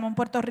casa en Bayamón,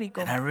 Puerto Rico.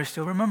 And I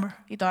still remember.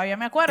 Y todavía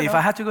me acuerdo If I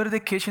had to go to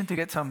the kitchen to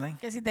get something,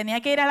 que si tenía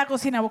que ir a la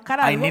cocina a buscar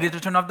I algo, needed to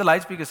turn off the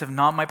lights because if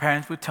not, my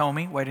parents would tell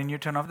me, why didn't you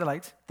turn off the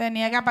lights?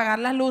 tenía que apagar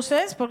las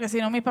luces, porque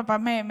si no mis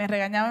papás me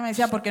regañaban y me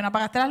decían, ¿por qué no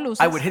apagaste las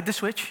luces? I would hit the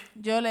switch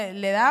Yo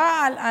le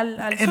daba al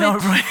and I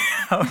would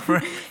switch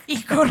run.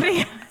 y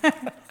corría.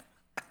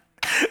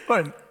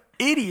 What an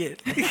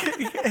idiot.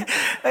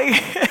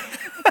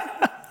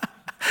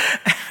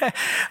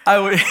 I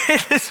would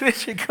hit the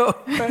switch and go.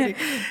 Right.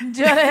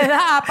 Yo le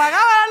daba,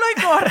 apagaba la luz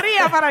y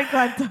corría para el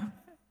cuarto.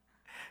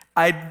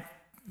 I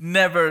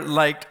never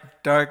liked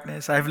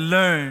darkness. I've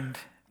learned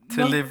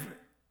to No. live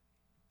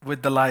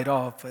with the light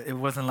off, but it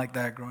wasn't like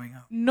that growing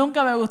up.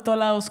 Nunca me gustó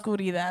la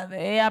oscuridad.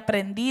 He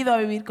aprendido a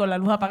vivir con la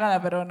luz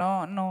apagada, pero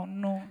no.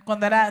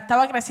 Cuando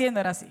estaba creciendo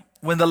era así.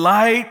 when the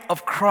light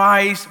of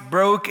Christ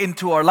broke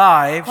into our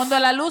lives, cuando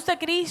la luz de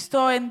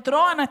Cristo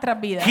entró a nuestras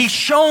vidas, He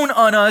shone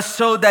on us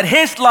so that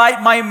His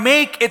light might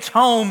make its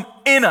home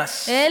in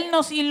us. Él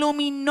nos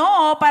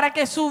iluminó para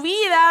que su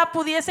vida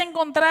pudiese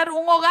encontrar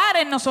un hogar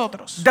en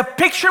nosotros. The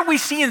picture we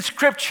see in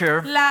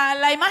Scripture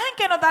La imagen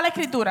que nos da la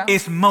Escritura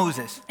is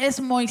Moses. es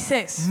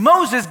Moisés.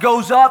 Moses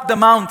goes up the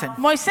mountain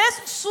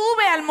Moisés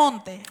sube al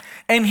monte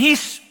and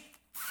he's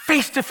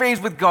face to face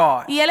with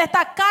God. y él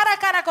está cara a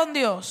cara con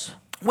Dios.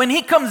 When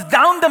he comes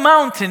down the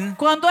mountain,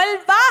 Cuando él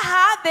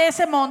baja de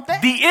ese monte,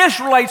 the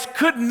Israelites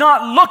could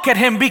not look at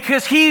him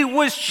because he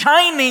was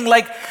shining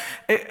like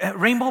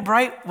Rainbow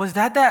Bright. Was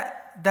that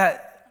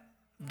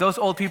those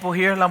old people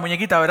here, la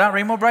muñequita, ¿verdad?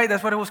 Rainbow Bright,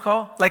 that's what it was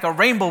called? Like a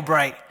Rainbow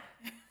Bright.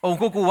 O un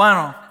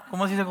cucubano.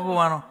 ¿Cómo se dice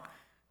cucubano?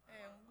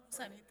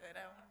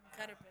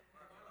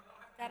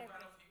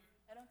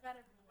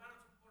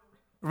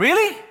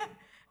 Really?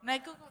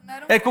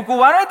 El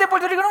cucubano es de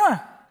Puerto Rico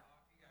nomás.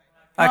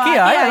 Aquí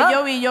hay, ¿verdad?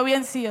 yo vi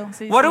en Seal.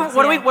 Sí,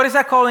 What is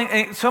that called?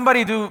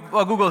 Somebody do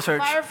a Google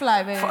search.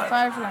 Firefly, baby.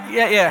 Firefly.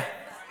 Yeah.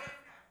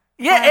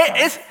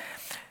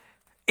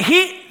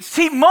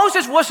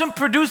 Moses wasn't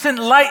producing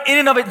light in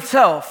and of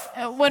itself.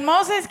 When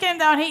Moses came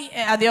down,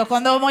 adiós.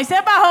 Cuando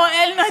Moisés bajó,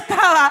 él no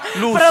estaba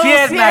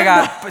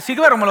Luciérnaga. produciendo. Sí,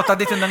 claro, me lo estás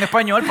diciendo en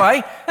español,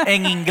 pai.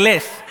 En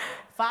inglés.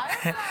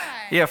 Firefly.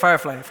 Yeah,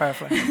 firefly.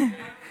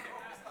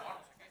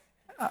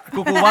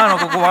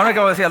 Cucubano es que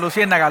decía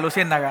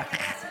luciérnaga.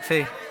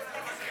 Sí.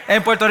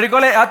 En Puerto Rico,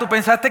 tú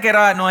pensaste que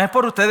no es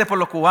por ustedes, por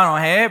los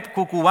cubanos, es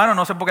cucubano,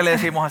 no sé por qué le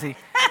decimos así.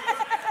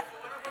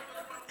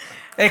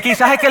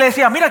 Quizás es que le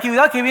decía, mira,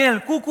 cuidado que viene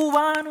el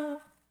cucubano.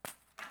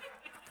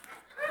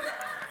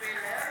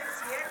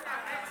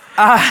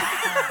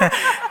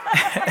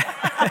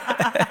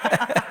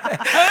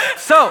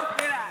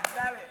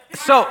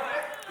 So,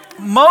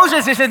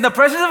 Moses is in the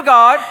presence of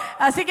God.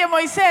 Así que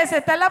Moisés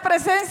está en la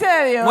presencia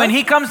de Dios. When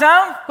he comes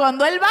down,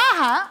 Cuando él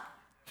baja,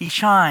 he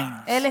shines.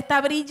 él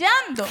está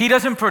brillando. He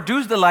doesn't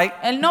produce the light,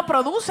 Él no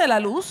produce la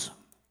luz,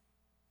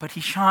 but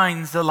he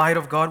shines the light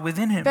of God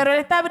within him. pero él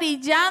está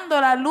brillando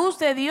la luz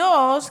de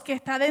Dios que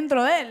está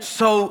dentro de él.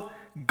 So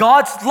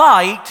God's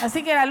light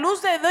Así que la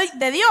luz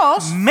de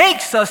Dios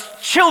makes us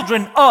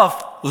children of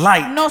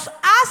light. nos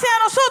hace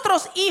a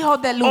nosotros hijos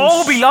de luz.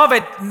 Oh,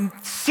 beloved,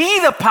 see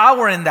the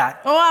power in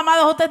that. Oh,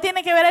 amados, usted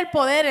tiene que ver el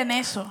poder en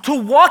eso. To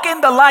walk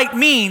in the light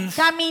means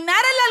Caminar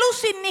en la luz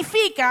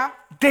significa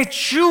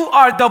that you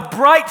are the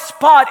bright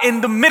spot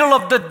in the middle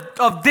of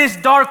this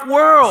dark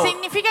world.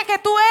 Significa que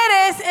tú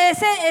eres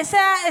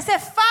ese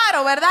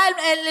faro, ¿verdad?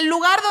 El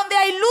lugar donde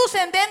hay luz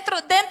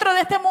dentro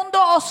de este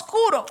mundo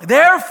oscuro.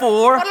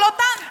 Therefore, Por lo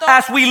tanto,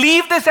 as we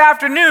leave this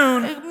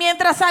afternoon,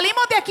 mientras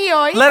salimos de aquí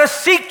hoy, let us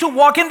seek to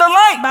walk in the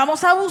light,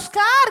 vamos a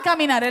buscar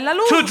caminar en la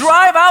luz, to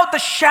drive out the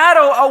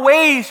shadow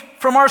away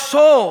from our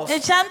souls,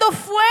 echando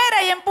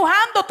fuera y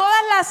empujando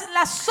todas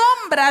las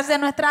sombras de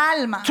nuestra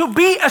alma, to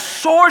be a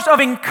source of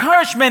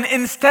encouragement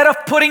instead of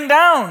putting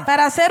down,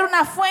 para ser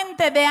una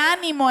fuente de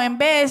ánimo en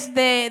vez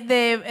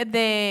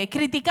de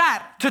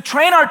criticar, to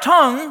train our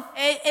tongue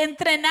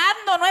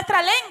entrenando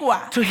nuestra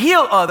lengua to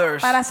heal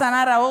others para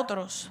sanar a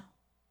otros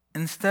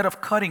instead of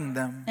cutting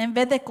them, en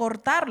vez de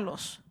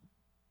cortarlos,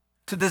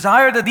 to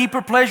desire the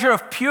deeper pleasure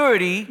of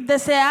purity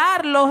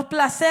desear los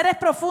placeres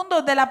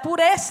profundos de la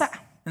pureza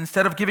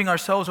instead of giving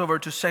ourselves over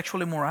to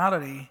sexual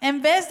immorality,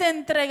 en vez de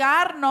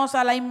entregarnos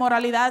a la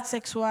inmoralidad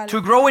sexual, to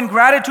grow in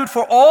gratitude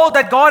for all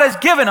that God has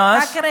given a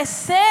us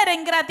crecer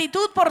en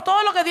gratitud por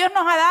todo lo que Dios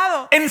nos ha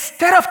dado,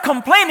 instead of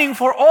complaining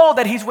for all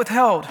that He's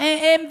withheld.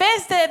 en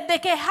vez de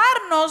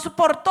quejarnos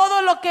por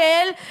todo lo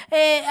que Él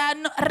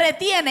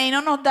retiene y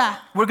no nos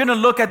da. We're going to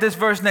look at this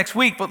verse next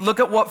week, but look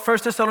at what 1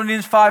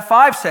 Thessalonians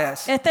 5:5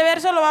 says. Este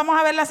verso lo vamos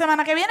a ver la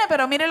semana que viene,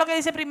 pero mire lo que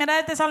dice Primera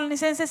de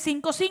Tesalonicenses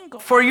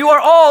 5:5. For you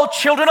are all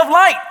children of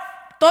light,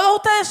 Todos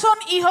ustedes son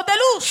hijos de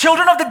luz,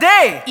 children of the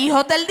day.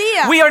 hijos del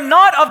día. We are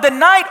not of the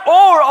night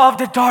or of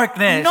the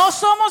darkness. No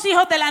somos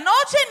hijos de la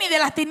noche ni de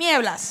las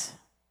tinieblas.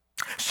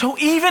 So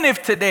even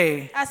if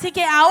today, Así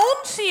que aun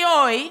si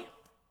hoy,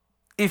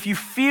 if you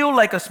feel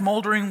like a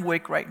smoldering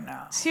wick right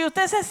now, si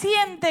usted se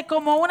siente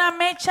como una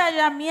mecha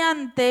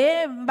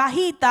llameante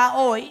bajita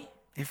hoy,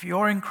 if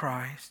you're in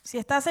Christ, si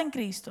estás en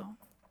Cristo,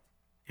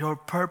 your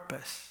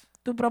purpose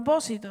tu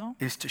propósito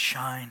is to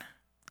shine.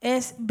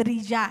 es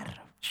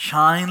brillar,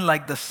 Shine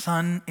like the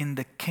sun in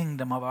the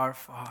kingdom of our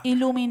Father.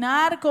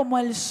 iluminar como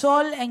el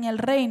sol en el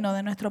reino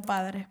de nuestro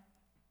Padre.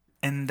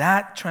 And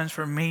that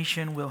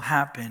transformation will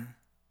happen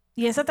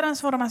Y esa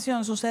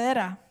transformación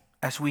sucederá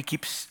as we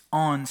keep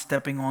on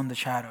stepping on the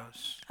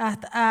shadows.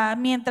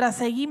 mientras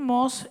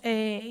seguimos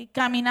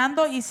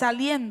caminando y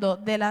saliendo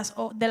de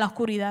la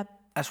oscuridad.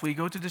 As we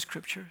go to the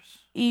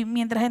scriptures Y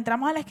mientras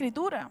entramos a la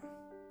Escritura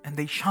and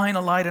they shine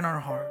a light in our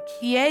hearts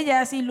y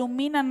ellas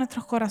iluminan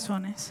nuestros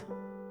corazones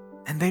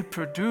and they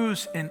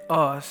produce in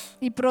us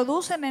y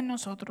producen en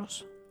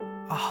nosotros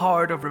a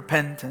heart of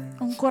repentance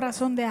un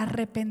corazón de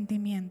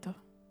arrepentimiento,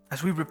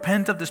 as we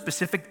repent of the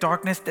specific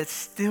darkness that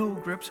still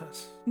grips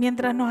us.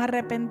 Mientras nos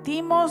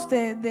arrepentimos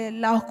de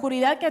la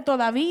oscuridad que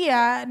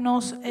todavía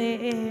nos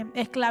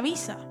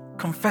esclaviza,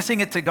 Confessing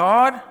it to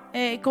God,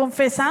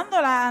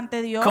 confesándola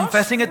ante Dios,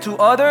 confessing it to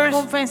others,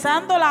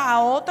 confesándola a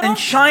and otros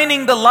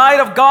shining the light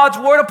of God's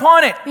word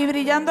upon it. y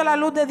brillando la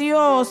luz de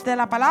Dios, de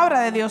la palabra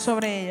de Dios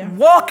sobre ella.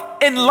 Walk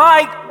in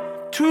light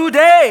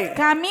today,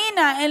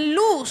 Camina en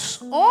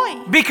luz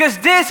hoy, because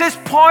this is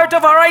part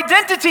of our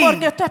identity.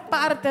 porque esto es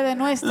parte de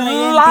nuestra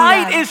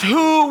Light identidad. is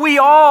who we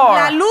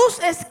La are, luz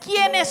es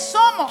quienes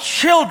somos,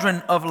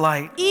 children of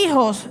light.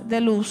 hijos de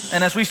luz.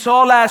 And as we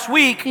saw last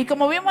week, Y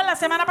como vimos la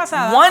semana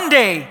pasada, one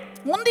day,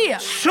 un día,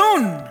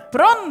 soon,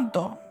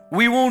 pronto,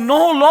 we will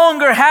no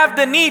longer have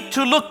the need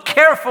to look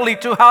carefully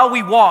to how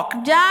we walk,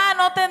 ya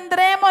no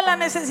tendremos la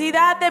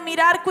necesidad de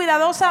mirar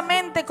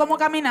cuidadosamente cómo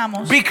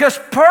caminamos, because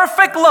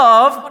perfect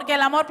love porque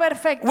el amor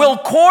perfecto will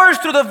course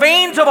through the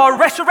veins of our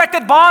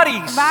resurrected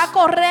bodies. va a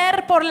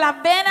correr por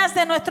las venas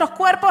de nuestros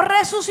cuerpos The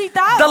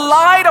resucitados.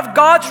 light of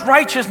God's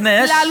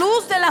righteousness La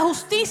luz de la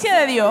justicia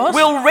de Dios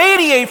will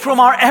radiate from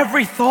our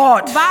every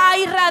thought, va a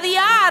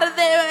irradiar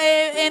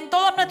en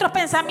todos nuestros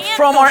pensamientos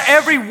from our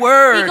every y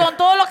word, con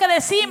todo lo que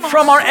decimos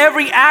from our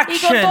every y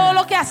con todo action.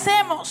 lo que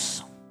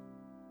hacemos.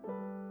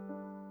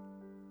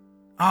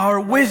 Our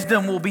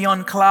wisdom will be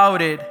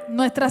unclouded,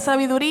 Nuestra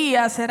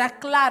sabiduría será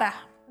clara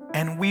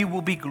and we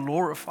will be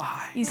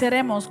glorified, y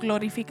seremos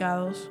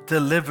glorificados,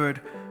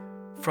 delivered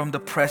from the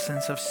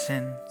presence of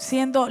sin.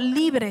 siendo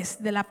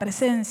libres de la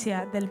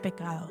presencia del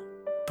pecado.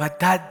 But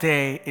that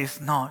day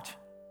is not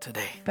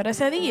today. Pero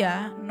ese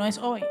día no es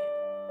hoy.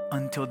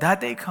 Until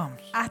that day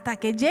comes, Hasta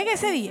que llegue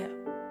ese día,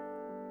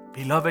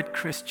 beloved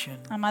Christian,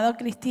 amado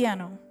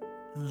cristiano,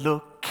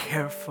 look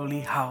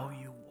carefully how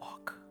you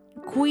walk.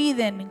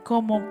 cuiden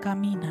cómo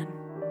caminan.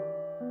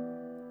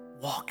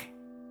 Walk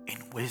in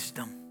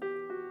wisdom.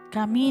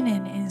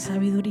 Caminen en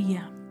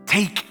sabiduría.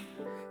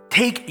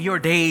 Take your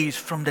days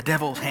from the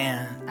devil's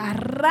hand.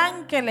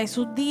 Arránquele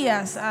sus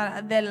días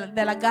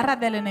de las garras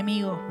del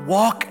enemigo.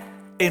 Walk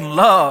in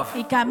love.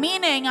 Y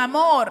camine en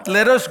amor.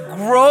 Let us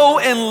grow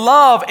in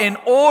love in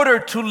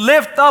order to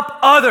lift up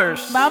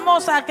others.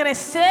 Vamos a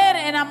crecer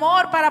en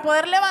amor para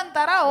poder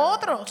levantar a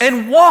otros.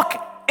 And walk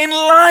in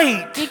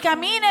light. Y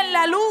camine en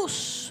la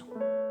luz.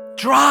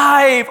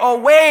 Drive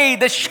away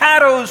the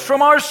shadows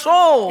from our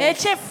souls.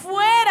 Eche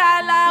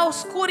fuera la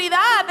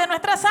oscuridad de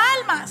nuestras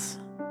almas.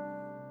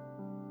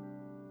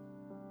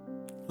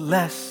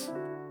 Let's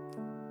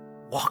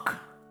walk.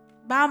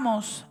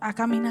 Vamos a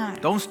caminar.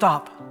 Don't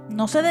stop.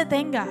 No se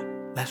detenga.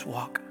 Let's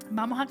walk.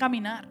 Vamos a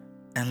caminar.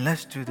 And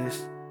let's do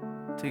this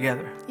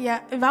together. Y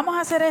vamos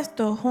a hacer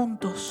esto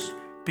juntos.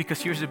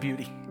 Because here's the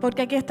beauty.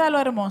 Porque aquí está lo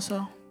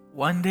hermoso.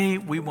 One day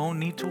we won't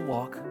need to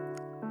walk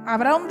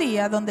Habrá un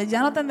día donde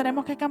ya no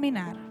tendremos que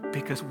caminar.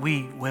 because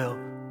we will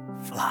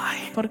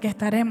fly. Porque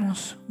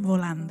estaremos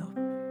volando.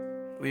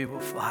 We will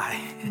fly.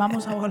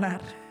 Vamos a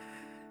volar.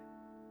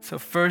 So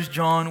 1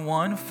 John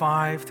 1,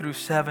 5 through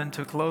 7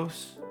 to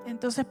close.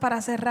 Entonces,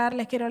 para cerrar,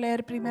 les quiero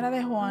leer 1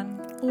 de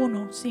Juan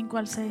 1, 5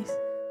 al 6.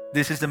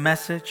 This is the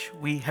message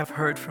we have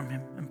heard from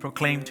him and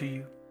proclaimed to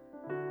you,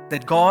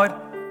 that God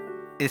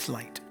is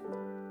light.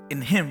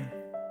 In him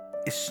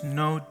is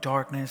no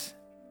darkness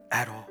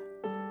at all.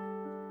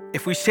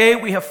 If we say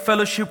we have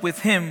fellowship with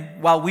him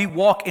while we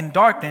walk in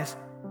darkness,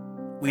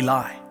 we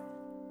lie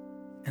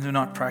and do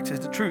not practice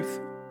the truth.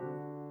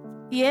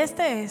 Y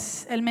este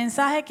es el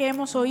mensaje que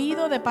hemos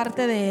oído de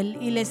parte de él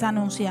y les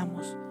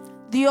anunciamos.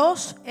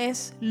 Dios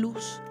es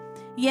luz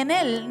y en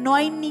él no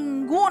hay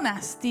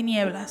ningunas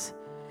tinieblas.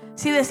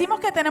 Si decimos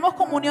que tenemos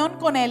comunión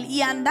con él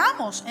y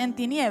andamos en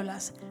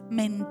tinieblas,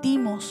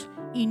 mentimos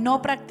y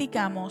no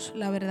practicamos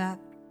la verdad.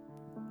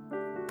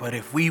 But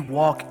if we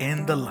walk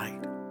in the light,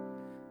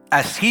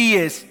 as he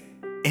is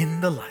in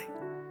the light,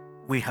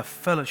 we have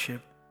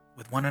fellowship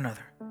with one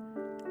another.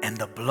 And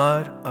the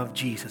blood of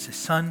Jesus, his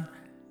son,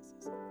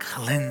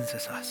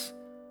 cleanses us,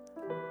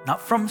 not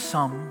from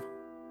some,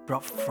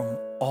 but from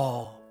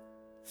all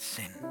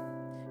sin.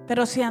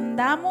 Pero si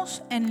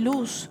andamos en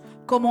luz,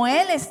 como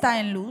él está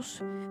en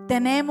luz,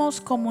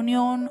 tenemos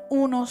comunión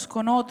unos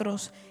con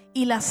otros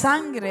y la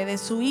sangre de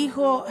su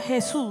Hijo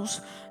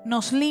Jesús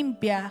nos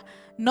limpia,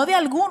 no de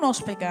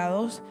algunos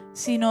pecados,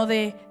 sino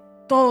de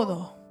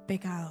todo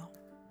pecado.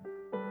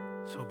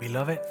 So,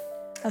 beloved,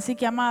 Así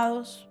que,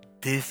 amados,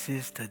 this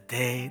is the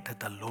day that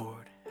the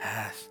Lord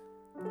has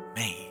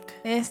made.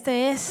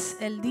 este es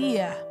el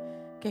día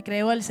que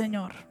creó el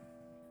Señor.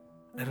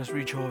 Let us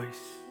rejoice.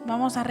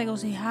 Vamos a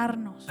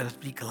regocijarnos Let us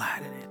be glad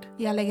in it.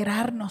 y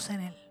alegrarnos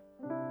en él.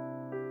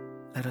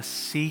 Let us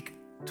seek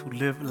to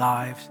live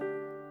lives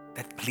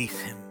that please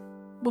him.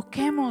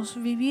 Busquemos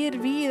vivir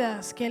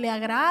vidas que le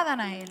agradan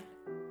a él,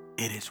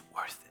 It is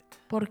worth it.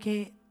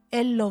 porque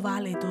él lo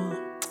vale todo.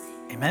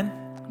 Amen.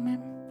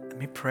 Amén. Let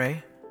me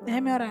pray,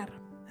 Déjeme orar.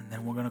 and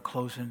then we're going to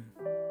close in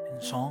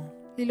song.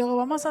 Y luego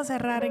vamos a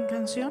cerrar en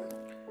canción.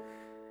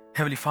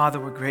 Heavenly Father,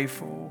 we're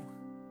grateful.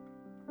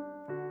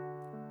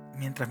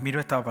 Mientras miro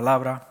esta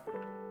palabra,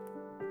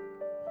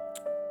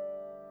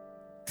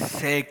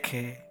 sé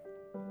que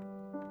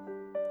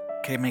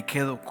que me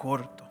quedo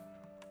corto,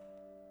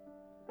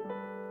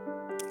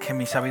 que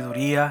mi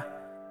sabiduría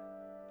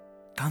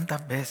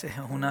tantas veces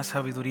es una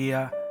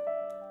sabiduría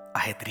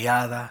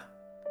ajetreada,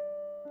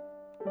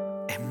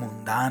 es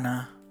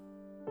mundana,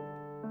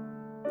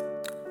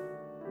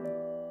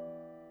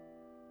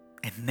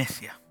 es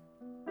necia.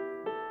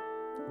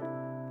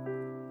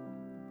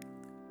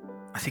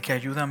 Así que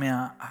ayúdame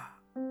a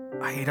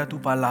ir a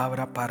tu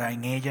palabra para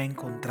en ella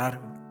encontrar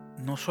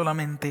no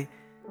solamente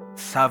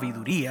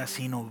sabiduría,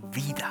 sino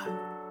vida.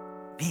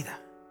 Vida.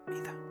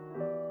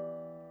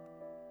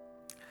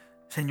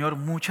 Señor,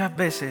 muchas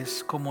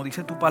veces, como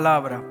dice tu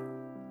palabra,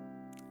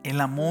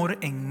 el amor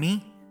en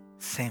mí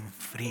se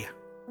enfría.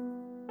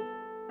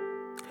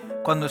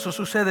 Cuando eso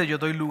sucede, yo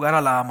doy lugar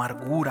a la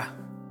amargura,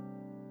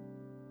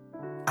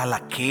 a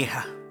la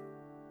queja,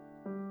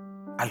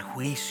 al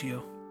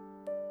juicio.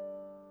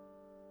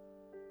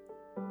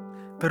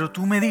 Pero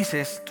tú me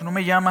dices, tú no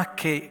me llamas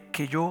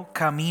que yo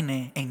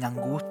camine en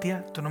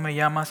angustia, tú no me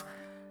llamas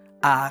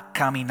a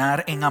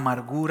caminar en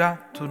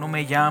amargura, tú no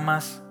me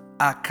llamas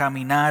a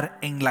caminar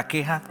en la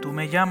queja, tú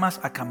me llamas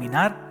a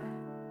caminar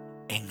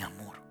en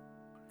amor.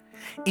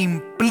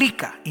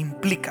 Implica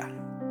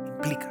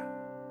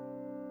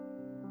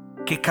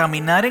que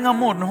caminar en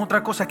amor no es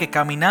otra cosa que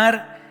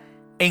caminar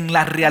en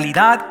la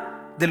realidad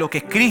de lo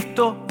que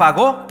Cristo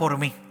pagó por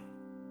mí.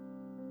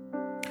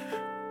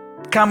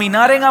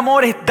 Caminar en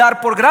amor es dar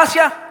por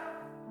gracia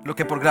lo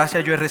que por gracia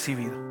yo he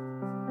recibido.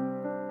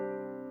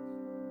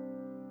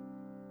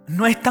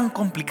 No es tan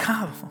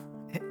complicado.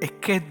 Es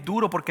que es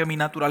duro porque mi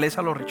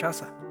naturaleza lo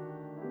rechaza.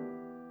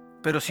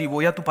 Pero si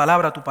voy a tu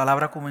palabra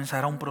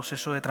comenzará un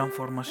proceso de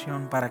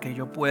transformación para que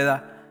yo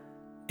pueda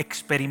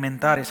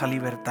experimentar esa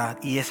libertad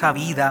y esa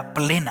vida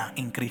plena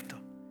en Cristo.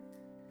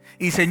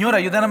 Y Señor,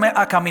 ayúdame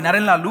a caminar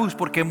en la luz,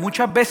 porque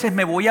muchas veces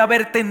me voy a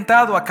ver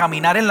tentado a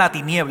caminar en la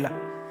tiniebla,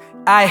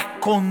 a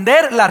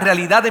esconder la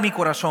realidad de mi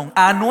corazón,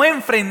 a no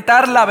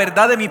enfrentar la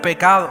verdad de mi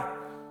pecado.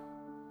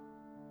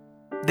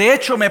 De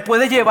hecho, me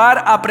puede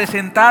llevar a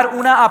presentar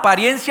una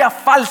apariencia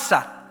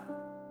falsa.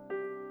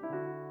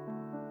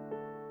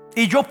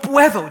 Y yo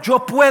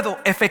puedo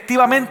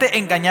efectivamente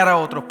engañar a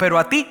otros, pero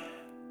a ti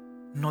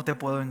no te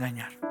puedo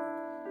engañar.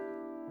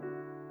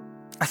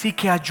 Así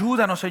que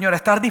ayúdanos, Señor, a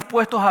estar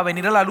dispuestos a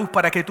venir a la luz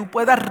para que tú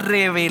puedas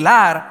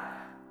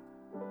revelar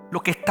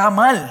lo que está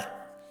mal.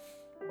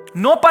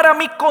 No para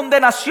mi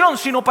condenación,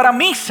 sino para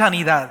mi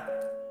sanidad.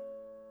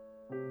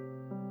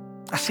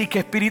 Así que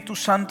Espíritu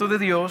Santo de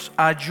Dios,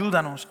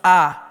 ayúdanos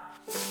a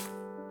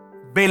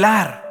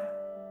velar,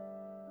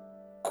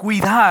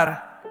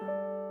 cuidar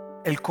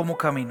el cómo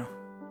camino.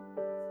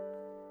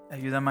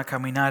 Ayúdame a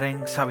caminar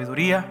en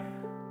sabiduría,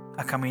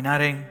 a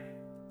caminar en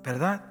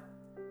verdad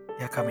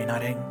y a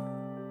caminar en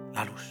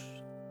la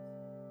luz.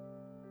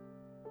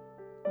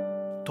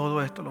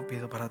 Todo esto lo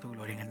pido para tu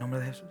gloria, en el nombre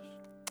de Jesús.